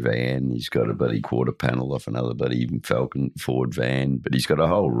 show van. He's got a bloody quarter panel off another bloody Falcon Ford van, but he's got a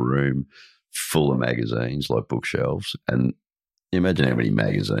whole room full of magazines like bookshelves and you imagine how many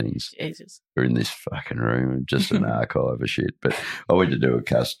magazines are in this fucking room, just an archive of shit. But I went to do a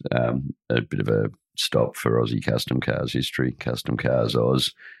bit of a stop for Aussie Custom Cars History, Custom Cars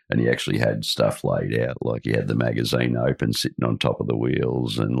Oz, and he actually had stuff laid out. Like he had the magazine open, sitting on top of the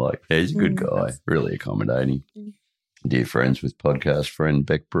wheels, and he's a good guy, really accommodating. Dear friends with podcast friend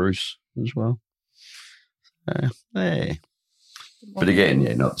Beck Bruce as well. But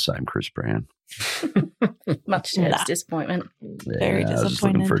again, not the same Chris Brown. Much to his disappointment. Very disappointed. I was just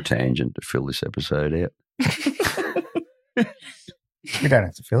looking for a tangent to fill this episode out. We don't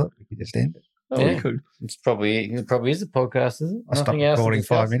have to fill it. We can just end it. We could. It probably is a podcast, isn't it? I stopped recording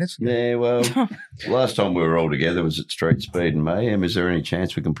 5 minutes ago. Yeah, well, last time we were all together was at Street Speed and Mayhem. Is there any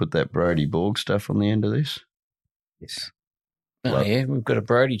chance we can put that Brody Borg stuff on the end of this? Yes. We've got a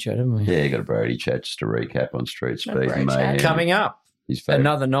Brody chat, haven't we? Yeah, got a Brody chat just to recap on Street Speed and Mayhem. Coming up.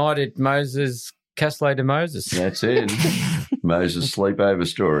 Another night at Moses, Castle de Moses. That's it. Moses sleepover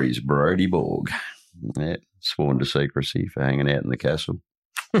stories, Brody Borg. Yeah, sworn to secrecy for hanging out in the castle.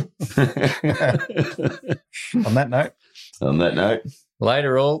 On that note.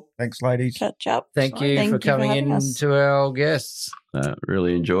 Later, all. Thanks, ladies. Catch up. Thank you for coming in to our guests.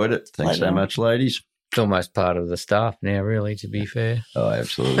 Really enjoyed it. Thanks so much, ladies. It's almost part of the staff now, really, to be fair. Oh,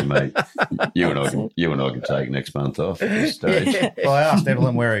 absolutely, mate. You and I can take next month off at this stage. Well, I asked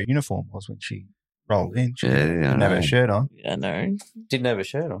Evelyn where her uniform was when she rolled in. She didn't have her shirt on. Yeah, no. Didn't have a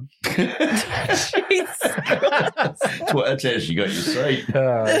shirt on. That's how she got your seat.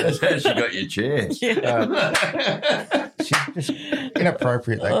 That's how she got your chair. She's just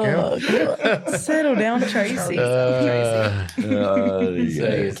inappropriate, that girl. God. Settle down, Tracy.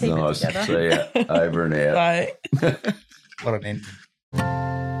 It's nice to see you. Over and out. Bye. What an end.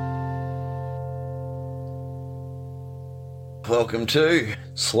 Welcome to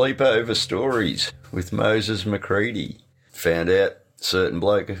Sleepover Stories with Moses McCready. Found out certain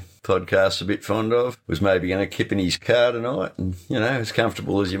bloke a podcast's a bit fond of was maybe going to kip in his car tonight and, as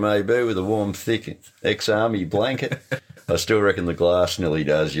comfortable as you may be with a warm, thick ex-army blanket, I still reckon the glass nearly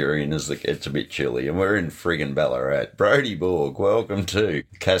does you in as it gets a bit chilly. And we're in friggin' Ballarat. Brody Borg, welcome to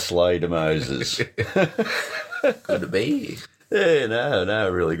Castle de Moses. Good to be here. Yeah, no,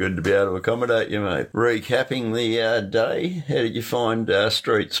 really good to be able to accommodate you, mate. Recapping the day, how did you find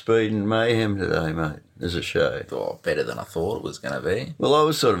Street Speed and Mayhem today, mate, as a show? Oh, better than I thought it was going to be. Well, I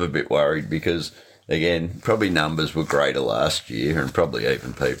was sort of a bit worried because, again, probably numbers were greater last year and probably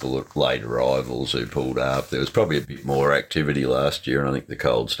even people, late arrivals who pulled up. There was probably a bit more activity last year and I think the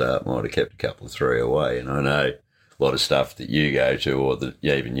cold start might have kept a couple of three away. And I know a lot of stuff that you go to or that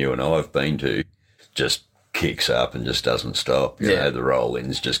even you and I have been to just kicks up and just doesn't stop. You know, the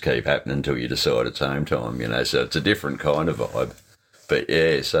roll-ins just keep happening until you decide it's home time, so it's a different kind of vibe. But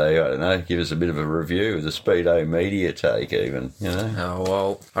yeah, so I don't know, give us a bit of a review of the Speedo media take even, Oh,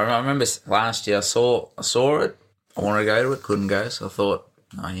 well, I remember last year I saw it. I wanted to go to it, couldn't go, so I thought,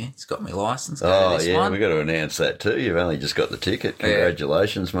 it's got my licence. Go to this one. We've got to announce that too. You've only just got the ticket.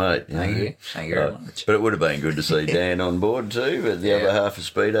 Congratulations, mate. Thank you very much. But it would have been good to see Dan on board too, but the other half of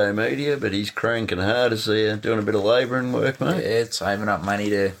Speedo Media, but he's cranking hard to see you doing a bit of labouring work, mate. Yeah, saving up money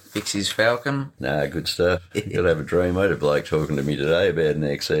to fix his Falcon. Good stuff. You've got to have a dream. I had a bloke talking to me today about an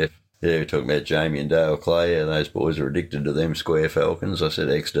XF. Yeah, we're talking about Jamie and Dale Clay. Yeah, those boys are addicted to them square Falcons. I said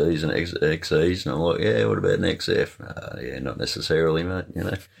XDs and XEs, and I'm like, yeah, what about an XF? Yeah, not necessarily, mate, you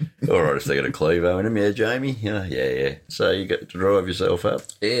know. All right, if they got a Clevo in them, yeah, Jamie, you know, yeah. So you got to drive yourself up?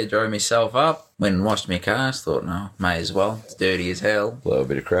 Yeah, drove myself up. Went and washed my car. Thought, no, may as well. It's dirty as hell. Blow a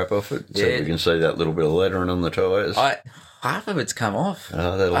bit of crap off it. So yeah. we can see that little bit of lettering on the tyres. Half of it's come off.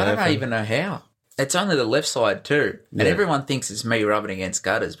 Oh, I don't even know how. It's only the left side too. And everyone thinks it's me rubbing against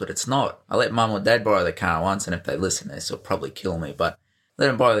gutters, but it's not. I let Mum or Dad borrow the car once, and if they listen, they'll probably kill me. But let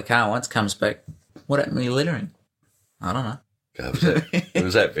them borrow the car once, comes back, what happened to me littering? I don't know. It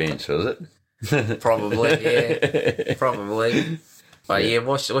was that bench, was it? Probably, yeah. Probably. But yeah,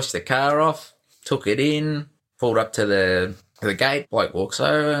 washed the car off, took it in, pulled up to the gate. Bloke walks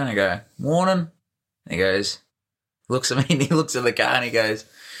over and I go, morning. And he goes, looks at me and he looks at the car and he goes,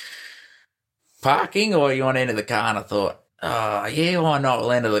 parking or you want to enter the car? And I thought, oh, yeah, why not?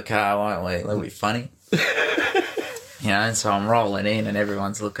 We'll enter the car, won't we? That'll be funny. You know, and so I'm rolling in and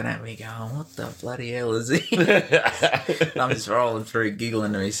everyone's looking at me going, what the bloody hell is he? I'm just rolling through,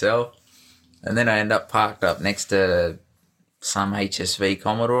 giggling to myself. And then I end up parked up next to some HSV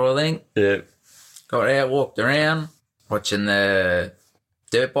Commodore, I think. Yeah. Got out, walked around, watching the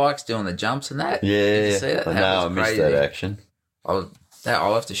dirt bikes doing the jumps and that. Yeah. Did you see that? I missed that action. I'll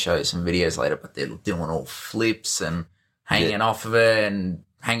have to show you some videos later, but they're doing all flips and hanging off of it and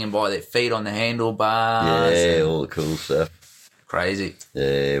hanging by their feet on the handlebars. Yeah, all the cool stuff. Crazy.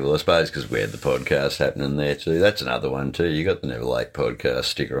 Yeah, well, I suppose because we had the podcast happening there too. That's another one too. You got the Never Late podcast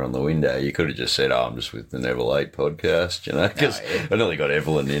sticker on the window. You could have just said, I'm just with the Never Late podcast, you know, because I nearly got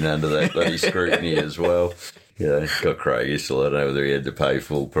Evelyn in under that bloody scrutiny as well. You know, got Craig still. I don't know whether he had to pay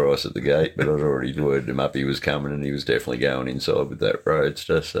full price at the gate, but I'd already worded him up. He was coming and he was definitely going inside with that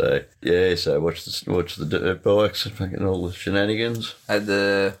roadster. So, yeah, so watch the dirt bikes and fucking all the shenanigans. Had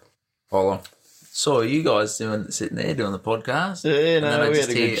saw you guys sitting there doing the podcast. Yeah, no, we had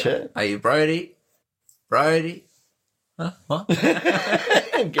a good chat. Are you Brody? Huh? What?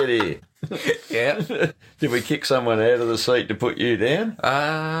 Get here. Yeah. Did we kick someone out of the seat to put you down?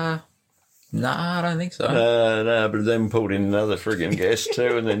 No, I don't think so. No, but then pulled in another friggin' guest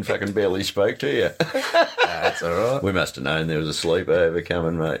too and then fucking barely spoke to you. That's all right. We must have known there was a sleepover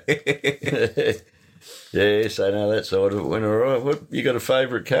coming, mate. Yeah, so no, that side of it went all right. What, you got a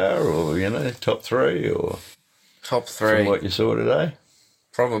favourite car or, you know, top three or? Top three. From what you saw today?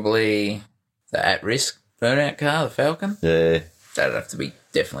 Probably the at-risk burnout car, the Falcon. Yeah. That'd have to be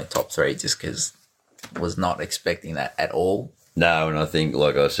definitely top three just because I was not expecting that at all. No, and I think,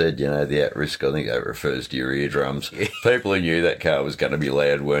 like I said, you know, the at-risk, I think that refers to your eardrums. Yeah. People who knew that car was going to be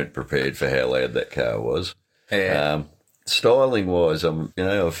loud weren't prepared for how loud that car was. Yeah. Styling-wise,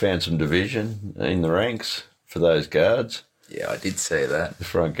 I've found some division in the ranks for those guards. Yeah, I did see that. The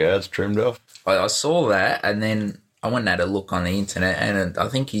front guards trimmed off. I saw that, and then I went and had a look on the internet, and I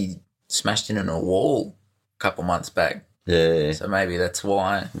think he smashed it in a wall a couple months back. Yeah. So maybe that's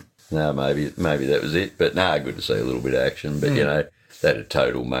why. No, maybe that was it. But no, good to see a little bit of action. But, you know, that a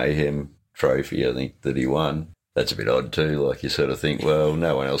total mayhem trophy, I think, that he won. That's a bit odd too. Like, you sort of think, well,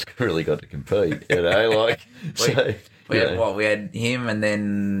 no one else really got to compete, you know, like. We had him and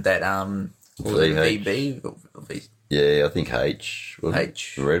then that, VB? Yeah, I think H.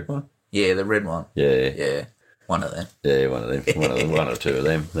 H. The red one? Yeah, the red one. Yeah. One of them. Yeah, one of them. One or two of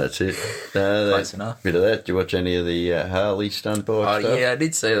them. That's it. Close enough. Bit of that. Do you watch any of the Harley stunt bike stuff? Yeah, I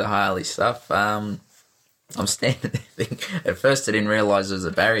did see the Harley stuff. I'm standing there thinking, at first I didn't realise there was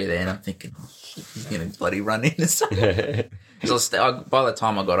a barrier there, and I'm thinking, oh, shit, he's going to bloody run into something. So by the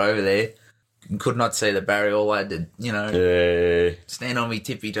time I got over there, could not see the barrier. All I had to, stand on me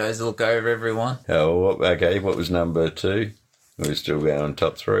tippy toes to look over everyone. Oh, okay. What was number two? We're still going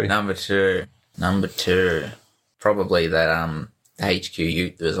top three. Number two. Probably that HQ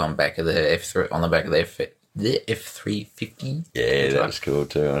Ute that was on back of the F3 on the back of the F350. Yeah, that was cool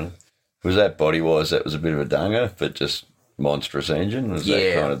too. Was that body wise? That was a bit of a dunger, but just monstrous engine. Was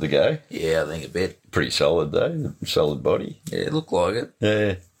that kind of the go? Yeah, I think a bit. Pretty solid though. Solid body. Yeah, it looked like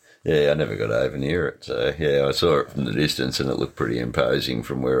it. Yeah. I never got over near it. So yeah, I saw it from the distance and it looked pretty imposing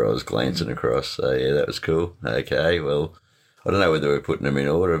from where I was glancing across. So yeah, that was cool. Okay, well, I don't know whether we're putting them in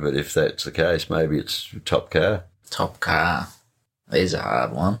order, but if that's the case, maybe it's top car. Top car. There's a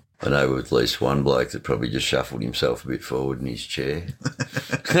hard one. I know with at least one bloke that probably just shuffled himself a bit forward in his chair.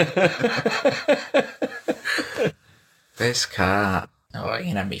 Best car. Oh,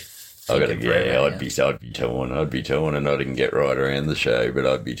 you know me. I'd be torn. And I didn't get right around the show, but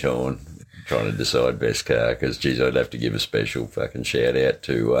I'd be torn trying to decide best car because, geez, I'd have to give a special fucking shout out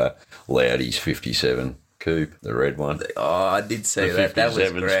to Loudy's 57. coupe, the red one. Oh, I did see The that. That was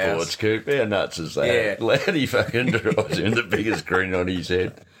 57 grouse. Sports coupe. How nuts is that? Yeah. Loudy fucking drives him, the biggest grin on his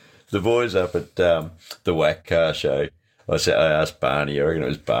head. The boys up at the Whack Car Show, I asked Barney, I reckon it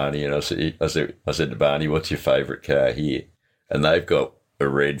was Barney, and I said to Barney, what's your favourite car here? And they've got a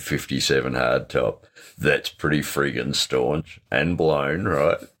red 57 hardtop that's pretty friggin' staunch and blown,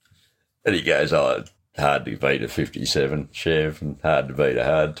 right? And he goes, oh, hard to beat a 57 Chev and hard to beat a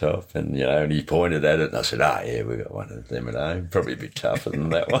hardtop. And, you know, and he pointed at it and I said, yeah, we got one of them at home. Probably a bit tougher than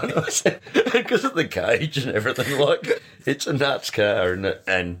that one. I said, because of the cage and everything. Like, it's a nuts car, isn't it?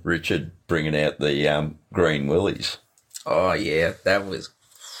 And Richard bringing out the green willies. Oh, yeah, that was...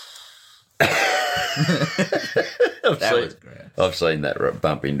 I've seen that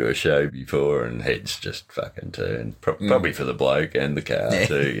bump into a show before and heads just fucking turn. Probably for the bloke and the car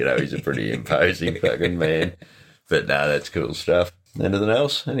too. You know, he's a pretty imposing fucking man. But no, that's cool stuff. Anything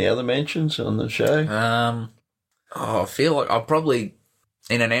else? Any other mentions on the show? I feel like I'll probably,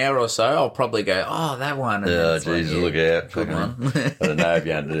 in an hour or so, I'll probably go, that one. And Oh, Jesus, look out. Good one. I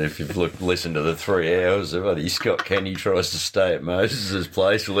don't know if you've listened to the 3 hours of it. Scott Kenny tries to stay at Moses'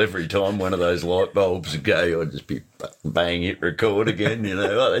 place. Well, every time one of those light bulbs would go, I'd just be bang, hit record again. You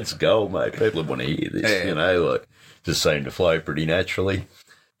know, that's gold, mate. People want to hear this, you know, like, just seem to flow pretty naturally.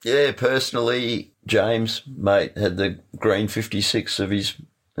 Yeah, personally, James, mate, had the green 56 of his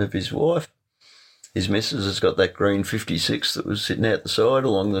wife. His missus has got that green 56 that was sitting out the side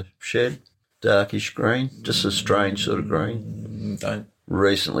along the shed, darkish green, just a strange sort of green.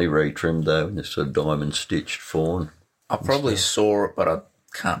 Recently retrimmed though, in this sort of diamond stitched fawn. I probably saw it, but I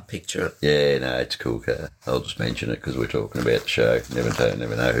can't picture it. Yeah, no, it's a cool car. I'll just mention it because we're talking about the show.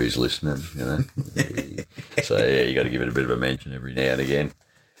 Never know who's listening, you know. So yeah, you got to give it a bit of a mention every now and again.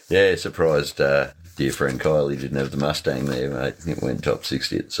 Yeah, surprised dear friend Kylie didn't have the Mustang there, mate. It went top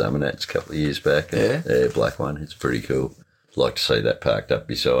 60 at Summer Nats a couple of years back. Yeah? Yeah, black one. It's pretty cool. I'd like to see that parked up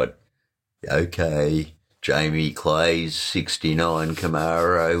beside, okay, Jamie Clay's 69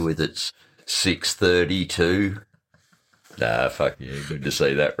 Camaro with its 632. Nah, fuck yeah, good to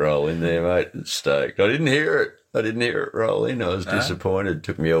see that roll in there, mate. It's stoked. I didn't hear it roll in. I was disappointed.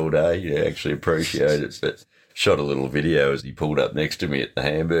 Took me all day to actually appreciate it, but shot a little video as he pulled up next to me at the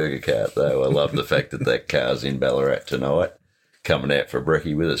hamburger cart, though. I love the fact that car's in Ballarat tonight, coming out for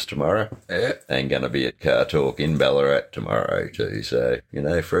brekkie with us tomorrow, and going to be at Car Talk in Ballarat tomorrow too. So, you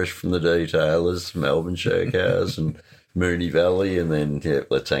know, fresh from the detailers, Melbourne show cars and Moonee Valley, and then,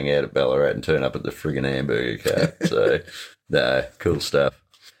 let's hang out at Ballarat and turn up at the friggin' hamburger cart. So, no, cool stuff.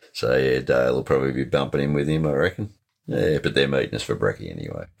 So, yeah, Dale will probably be bumping in with him, I reckon. Yeah, but they're meeting us for brekkie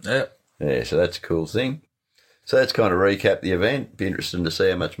anyway. Yeah, so that's a cool thing. So that's kind of recap the event. Be interesting to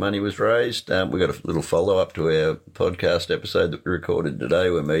see how much money was raised. We got a little follow-up to our podcast episode that we recorded today.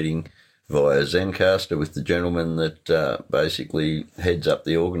 We're meeting via Zencaster with the gentleman that basically heads up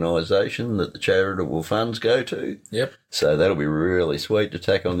the organisation that the charitable funds go to. Yep. So that'll be really sweet to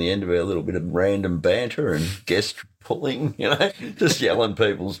tack on the end of our little bit of random banter and guest pulling, you know, just yelling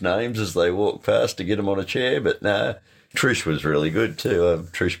people's names as they walk past to get them on a chair. But no, Trish was really good too.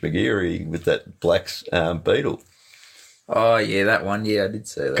 Trish McGeary with that black Beetle. Oh, yeah, that one. Yeah, I did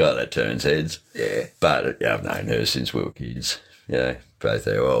see that. God, that turns heads. Yeah. But I've known her since we were kids. Yeah, both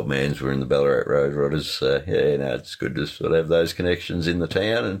our old mans were in the Ballarat Road Rodders. So, yeah, no, it's good to sort of have those connections in the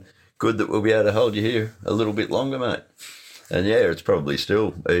town, and good that we'll be able to hold you here a little bit longer, mate. And, yeah, it's probably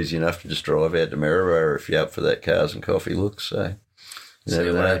still easy enough to just drive out to Maryborough if you're up for that cars and coffee look. So,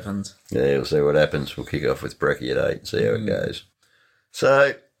 see what happens. Yeah, we'll see what happens. We'll kick off with brekkie at 8 and see how it goes.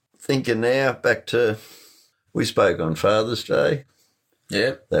 So, thinking now, back to, we spoke on Father's Day.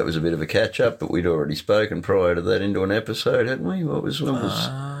 Yeah. That was a bit of a catch-up, but we'd already spoken prior to that into an episode, hadn't we? When was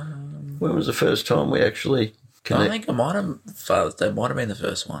the first time we actually connected? I think it might have, Father's Day might have been the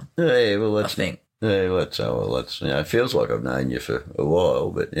first one. Yeah, well, I think. Yeah, that's you know, it feels like I've known you for a while,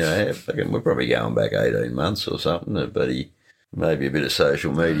 but, you know, we're probably going back 18 months or something, maybe a bit of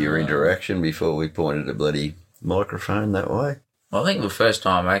social media interaction before we pointed a bloody microphone that way. Well, I think the first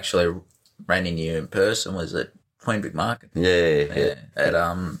time I actually ran into you in person was at Queenbrook Market. Yeah. At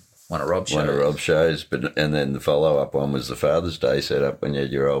one of Rob's shows. And then the follow-up one was the Father's Day setup when you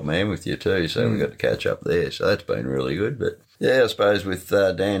had your old man with you too, so we got to catch up there. So that's been really good. But, yeah, I suppose with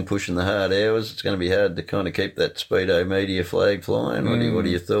Dan pushing the hard hours, it's going to be hard to kind of keep that Speedo Media flag flying. What are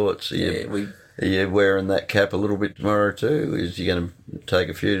your thoughts? Are you wearing that cap a little bit tomorrow too? Is you going to take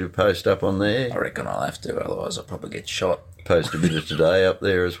a few to post up on there? I reckon I'll have to, otherwise I'll probably get shot. Post a bit of today up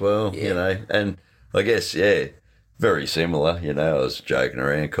there as well, you know. And I guess, very similar. You know, I was joking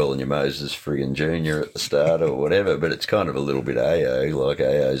around calling you Moses friggin' Junior at the start or whatever, but it's kind of a little bit AO. Like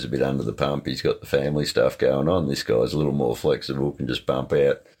AO's a bit under the pump. He's got the family stuff going on. This guy's a little more flexible, can just bump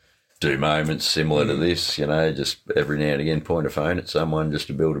out, do moments similar to this, you know, just every now and again point a phone at someone just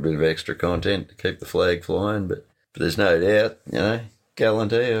to build a bit of extra content to keep the flag flying. But there's no doubt, you know,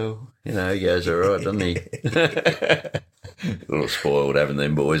 Galanteo, you know, he goes all right, doesn't he? A little spoiled having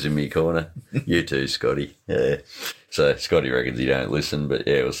them boys in me corner. You too, Scotty. Yeah. So Scotty reckons he don't listen, but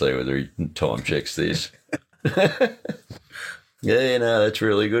yeah, we'll see whether he time checks this. Yeah, no, that's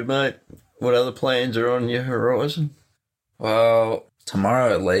really good, mate. What other plans are on your horizon? Well,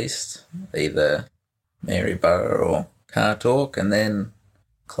 tomorrow at least, either Maryborough or Car Talk, and then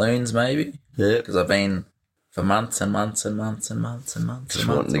Clunes maybe. Yeah. Because I've been for months and months and months and months and months. Just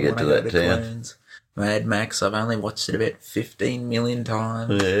wanting to get to that town. Clunes. Mad Max, I've only watched it about 15 million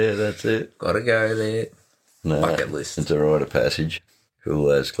times. Yeah, that's it. Got to go there. No, bucket list. It's a rite of passage. Cool,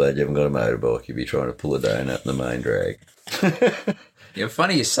 lads. Glad you haven't got a motorbike. You'd be trying to pull a donut in the main drag. Yeah,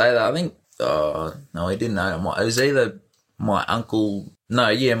 funny you say that. I think, no, he didn't know. It was either my uncle. No,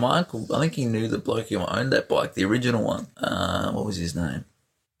 yeah, my uncle. I think he knew the bloke who owned that bike, the original one. What was his name?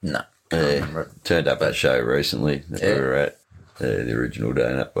 No. Yeah, turned up at a show recently that we were at. The original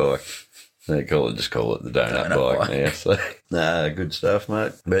donut bike. They just call it the donut bike now. So, nah, good stuff,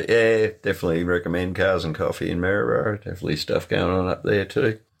 mate. But yeah, definitely recommend Cars and Coffee in Maryborough. Definitely stuff going on up there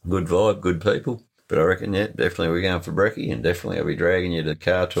too. Good vibe, good people. But I reckon, yeah, definitely we're going for brekkie, and definitely I'll be dragging you to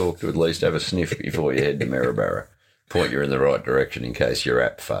Car Talk to at least have a sniff before you head to Maryborough. Point you in the right direction in case your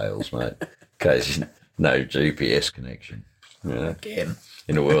app fails, mate. In case no GPS connection. You know? Again.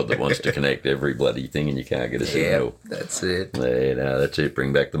 In a world that wants to connect every bloody thing and you can't get a signal. Yeah, that's it. Yeah, no, that's it.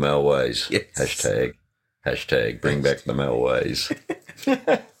 Bring back the Melways. Yes. Hashtag bring back the Melways.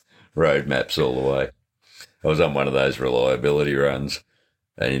 Road maps all the way. I was on one of those reliability runs,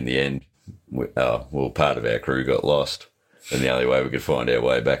 and in the end, part of our crew got lost, and the only way we could find our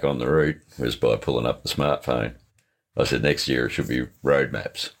way back on the route was by pulling up the smartphone. I said, next year it should be road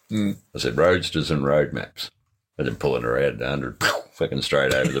maps. I said, roadsters and road maps. And then pulling around at 100, fucking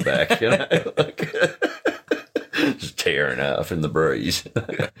straight over the back, you know, just tearing off in the breeze.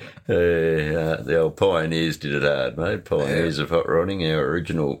 The old pioneers did it hard, mate. Pioneers of hot rodding, our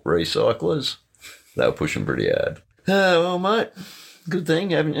original recyclers. They were pushing pretty hard. Well, mate, good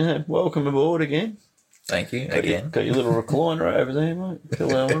thing, haven't you? Welcome aboard again. Thank you, Got your little recliner over there, mate.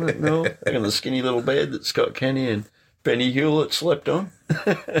 Pillow on it and all. And the skinny little bed that Scott Kenny and Benny Hewlett slept on.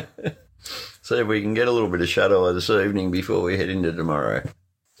 See if we can get a little bit of shut-eye this evening before we head into tomorrow.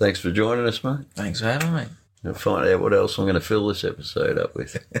 Thanks for joining us, mate. Thanks for having me. I'll find out what else I'm going to fill this episode up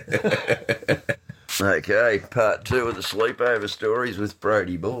with. Okay, part 2 of the sleepover stories with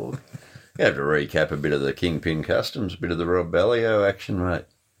Brodie Borg. You have to recap a bit of the Kingpin Customs, a bit of the Rob Ballio action, mate.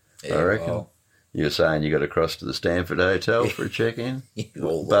 Yeah, I reckon. Well, you were saying you got across to the Stanford Hotel for a check-in?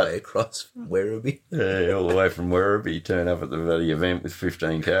 all the way across from Werribee. Yeah, all the way from Werribee. Turn up at the bloody event with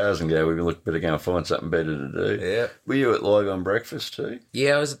 15 cars and go, we better go and find something better to do. Yeah. Were you at Live on Breakfast too?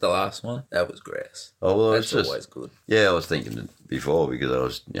 Yeah, I was at the last one. That was grass. Oh, well, that's always good. Yeah, I was thinking it before because I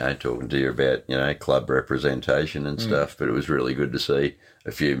was, talking to you about, club representation and stuff, but it was really good to see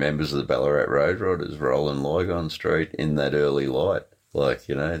a few members of the Ballarat Road Rodders rolling Lygon Street in that early light. Like,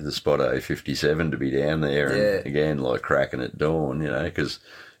 the spot A57 to be down there and, again, like cracking at dawn, because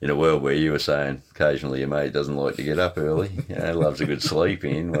in a world where you were saying occasionally your mate doesn't like to get up early, loves a good sleep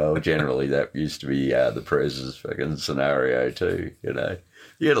in, well, generally that used to be the Prez's fucking scenario too, You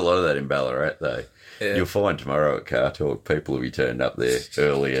get a lot of that in Ballarat, though. Yeah. You'll find tomorrow at Car Talk, people will be turned up there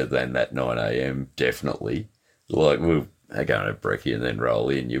earlier than that 9 a.m, definitely. Like, we'll go and have brekkie and then roll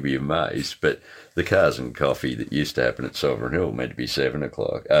in, you'll be amazed. But the Cars and Coffee that used to happen at Sovereign Hill meant to be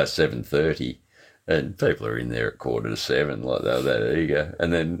 7:30, and people are in there at 6:45, like they were that eager.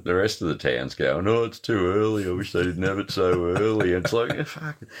 And then the rest of the town's going, oh, it's too early, I wish they didn't have it so early. And it's like,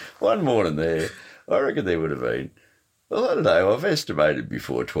 fuck. One morning there, I reckon there would have been, well, I don't know, I've estimated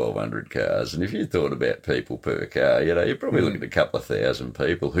before 1,200 cars, and if you thought about people per car, you're probably looking at a couple of thousand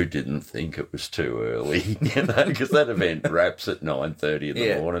people who didn't think it was too early, because that event wraps at 9:30 in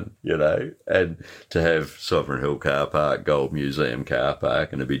the morning, and to have Sovereign Hill Car Park, Gold Museum Car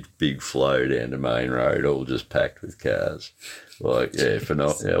Park, and a big flow down the main road, all just packed with cars. Like,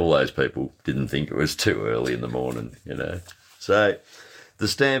 all those people didn't think it was too early in the morning, So, the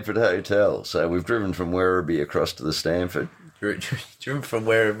Stanford Hotel. So we've driven from Werribee across to the Stanford. Driven from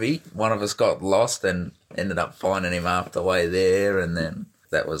Werribee. One of us got lost and ended up finding him after the way there, and then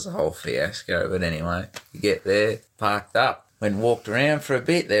that was a whole fiasco. But anyway, you get there, parked up, went walked around for a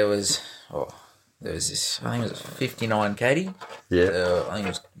bit. There was There was this, I think it was a 59 caddy. Yeah. I think it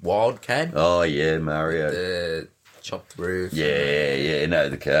was Wild Cad. Oh, yeah, Mario. The chopped roof. Yeah, no,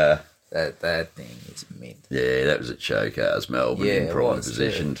 the car. That thing is mint. Yeah, that was at Show Cars Melbourne in prime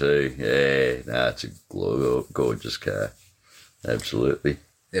position too. Yeah, no, it's a gorgeous car. Absolutely.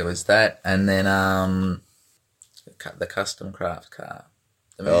 There was that, and then the custom craft car.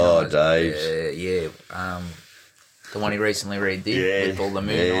 Dave's. Yeah. The one he recently redid with all the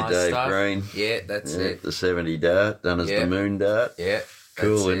moon eyes Dave stuff. Green. Yeah, that's it. The 70 dart done as the moon dart. Yeah.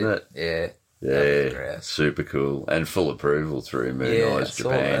 Cool, isn't it? Yeah. Yeah, super cool and full approval through Moon Eyes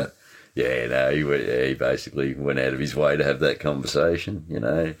Japan. Yeah, no, he basically went out of his way to have that conversation, you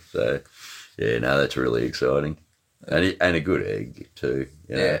know. So, yeah, no, that's really exciting. And a good egg too,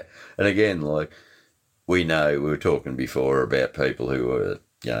 you know. Yeah. And again, like, we were talking before about people who are,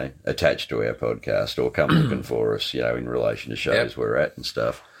 you know, attached to our podcast or come looking for us, you know, in relation to shows we're at and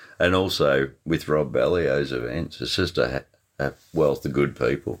stuff. And also with Rob Ballio's events, it's just a wealth of good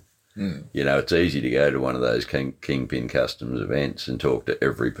people. You know, it's easy to go to one of those Kingpin Customs events and talk to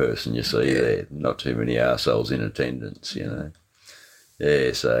every person you see there. Not too many arseholes in attendance, you know.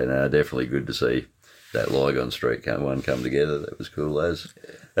 Yeah, so no, definitely good to see that Lygon Street one come together. That was cool as.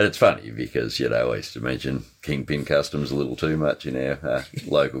 And it's funny because, you know, I used to mention Kingpin Customs a little too much in our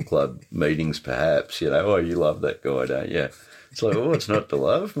local club meetings, perhaps. You know, oh, you love that guy, don't you? It's like, oh, it's not to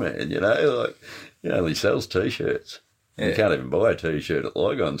love, man. You know, like, he only sells T-shirts. Yeah. You can't even buy a T-shirt at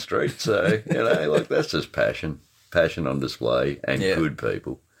Lygon Street. So, you know, like, that's just passion on display and good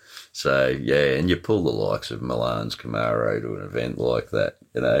people. So, yeah, and you pull the likes of Milan's Camaro to an event like that.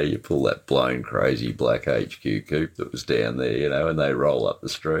 You know, you pull that blown crazy black HQ coupe that was down there, you know, and they roll up the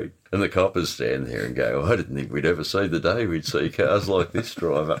street. And the coppers stand there and go, I didn't think we'd ever see the day we'd see cars like this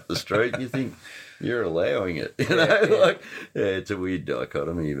drive up the street. And you think, you're allowing it, you know? Like, yeah, it's a weird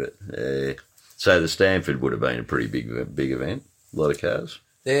dichotomy, but, yeah. So the Stanford would have been a pretty big event, a lot of cars.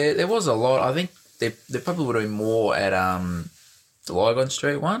 There was a lot. I think there probably would have been more at the Lygon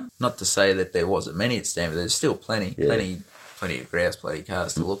Street one. Not to say that there wasn't many at Stanford. There's still plenty of grouse, plenty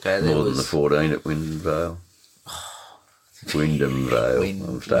cars to look at. More than the 14 at Wyndham Vale. Wyndham Vale.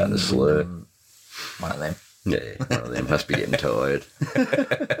 I'm starting to slur. One of them. Yeah, one of them must be getting tired.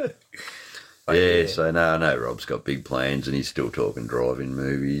 Yeah, so no, I know Rob's got big plans and he's still talking drive-in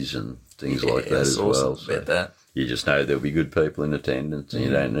movies and things like that as well. So you just know there'll be good people in attendance and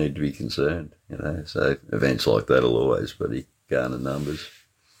you don't need to be concerned, you know. So events like that will always bloody garner numbers.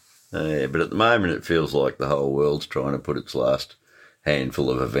 Yeah, but at the moment it feels like the whole world's trying to put its last handful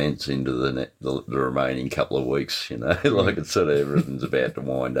of events into the remaining couple of weeks, you know. Like it's sort of everything's about to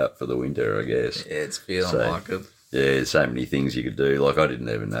wind up for the winter, I guess. Yeah, it's feeling like it. Yeah, so many things you could do. Like, I didn't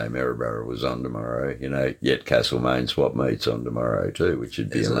even know Maryborough was on tomorrow, you know, yet Castlemaine Swap Meet's on tomorrow too, which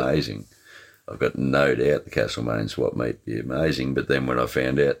would be amazing. I've got no doubt the Castlemaine Swap Meet would be amazing, but then when I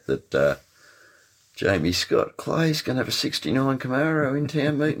found out that Jamie Scott Clay's going to have a 69 Camaro in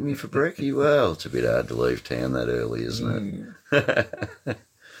town meeting me for brekkie, well, it's a bit hard to leave town that early, isn't it?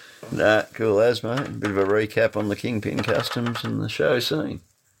 Nah, cool as, mate. A bit of a recap on the Kingpin Customs and the show scene.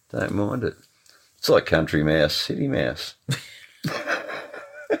 Don't mind it. It's like Country Mouse, City Mouse.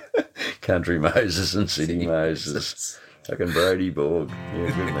 Country Moses and City Moses. Fucking Brody Borg.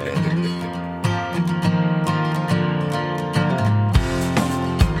 Yeah, good man.